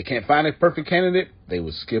if they can't find a perfect candidate, they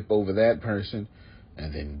will skip over that person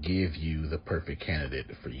and then give you the perfect candidate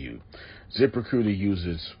for you. ZipRecruiter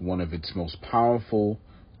uses one of its most powerful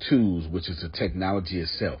tools, which is the technology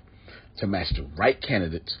itself, to match the right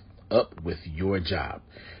candidates up with your job.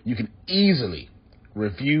 You can easily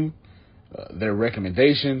review their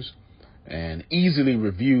recommendations and easily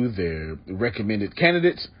review their recommended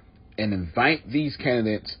candidates and invite these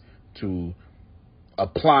candidates to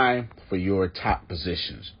apply for your top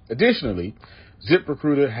positions. Additionally,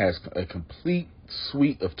 ZipRecruiter has a complete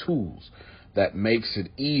suite of tools that makes it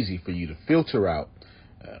easy for you to filter out,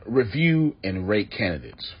 review, and rate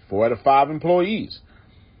candidates. 4 out of 5 employees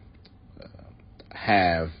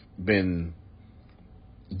have been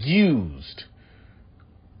used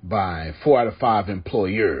by 4 out of 5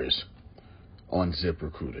 employers on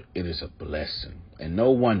ZipRecruiter. It is a blessing. And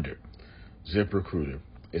no wonder ZipRecruiter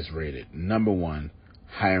is rated #1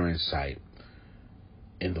 hiring site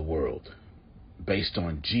in the world based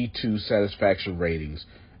on G2 satisfaction ratings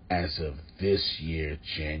as of this year,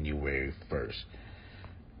 January 1st.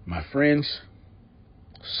 My friends,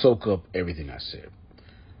 soak up everything I said.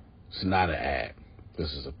 It's not an ad.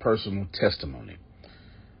 This is a personal testimony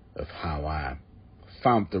of how I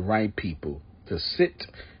found the right people to sit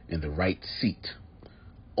in the right seat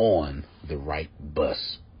on the right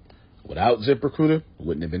bus. Without ZipRecruiter, it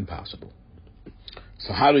wouldn't have been possible.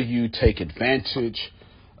 So how do you take advantage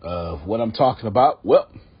of what I'm talking about? Well,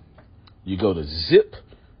 you go to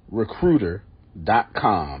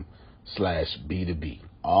ZipRecruiter.com/B2B.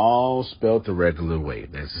 All spelled the regular way.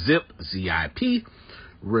 That's Zip, ZIP,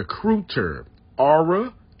 Recruiter,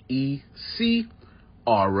 Aura, E-C,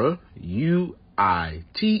 Aura, U-I-T-E-R,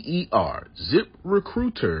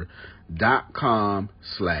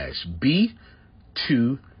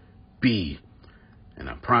 ZipRecruiter.com/B2B. And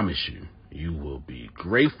I promise you, you will be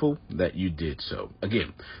grateful that you did so.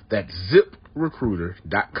 Again, that's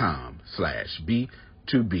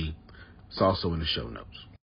ZipRecruiter.com/B2B. It's also in the show notes.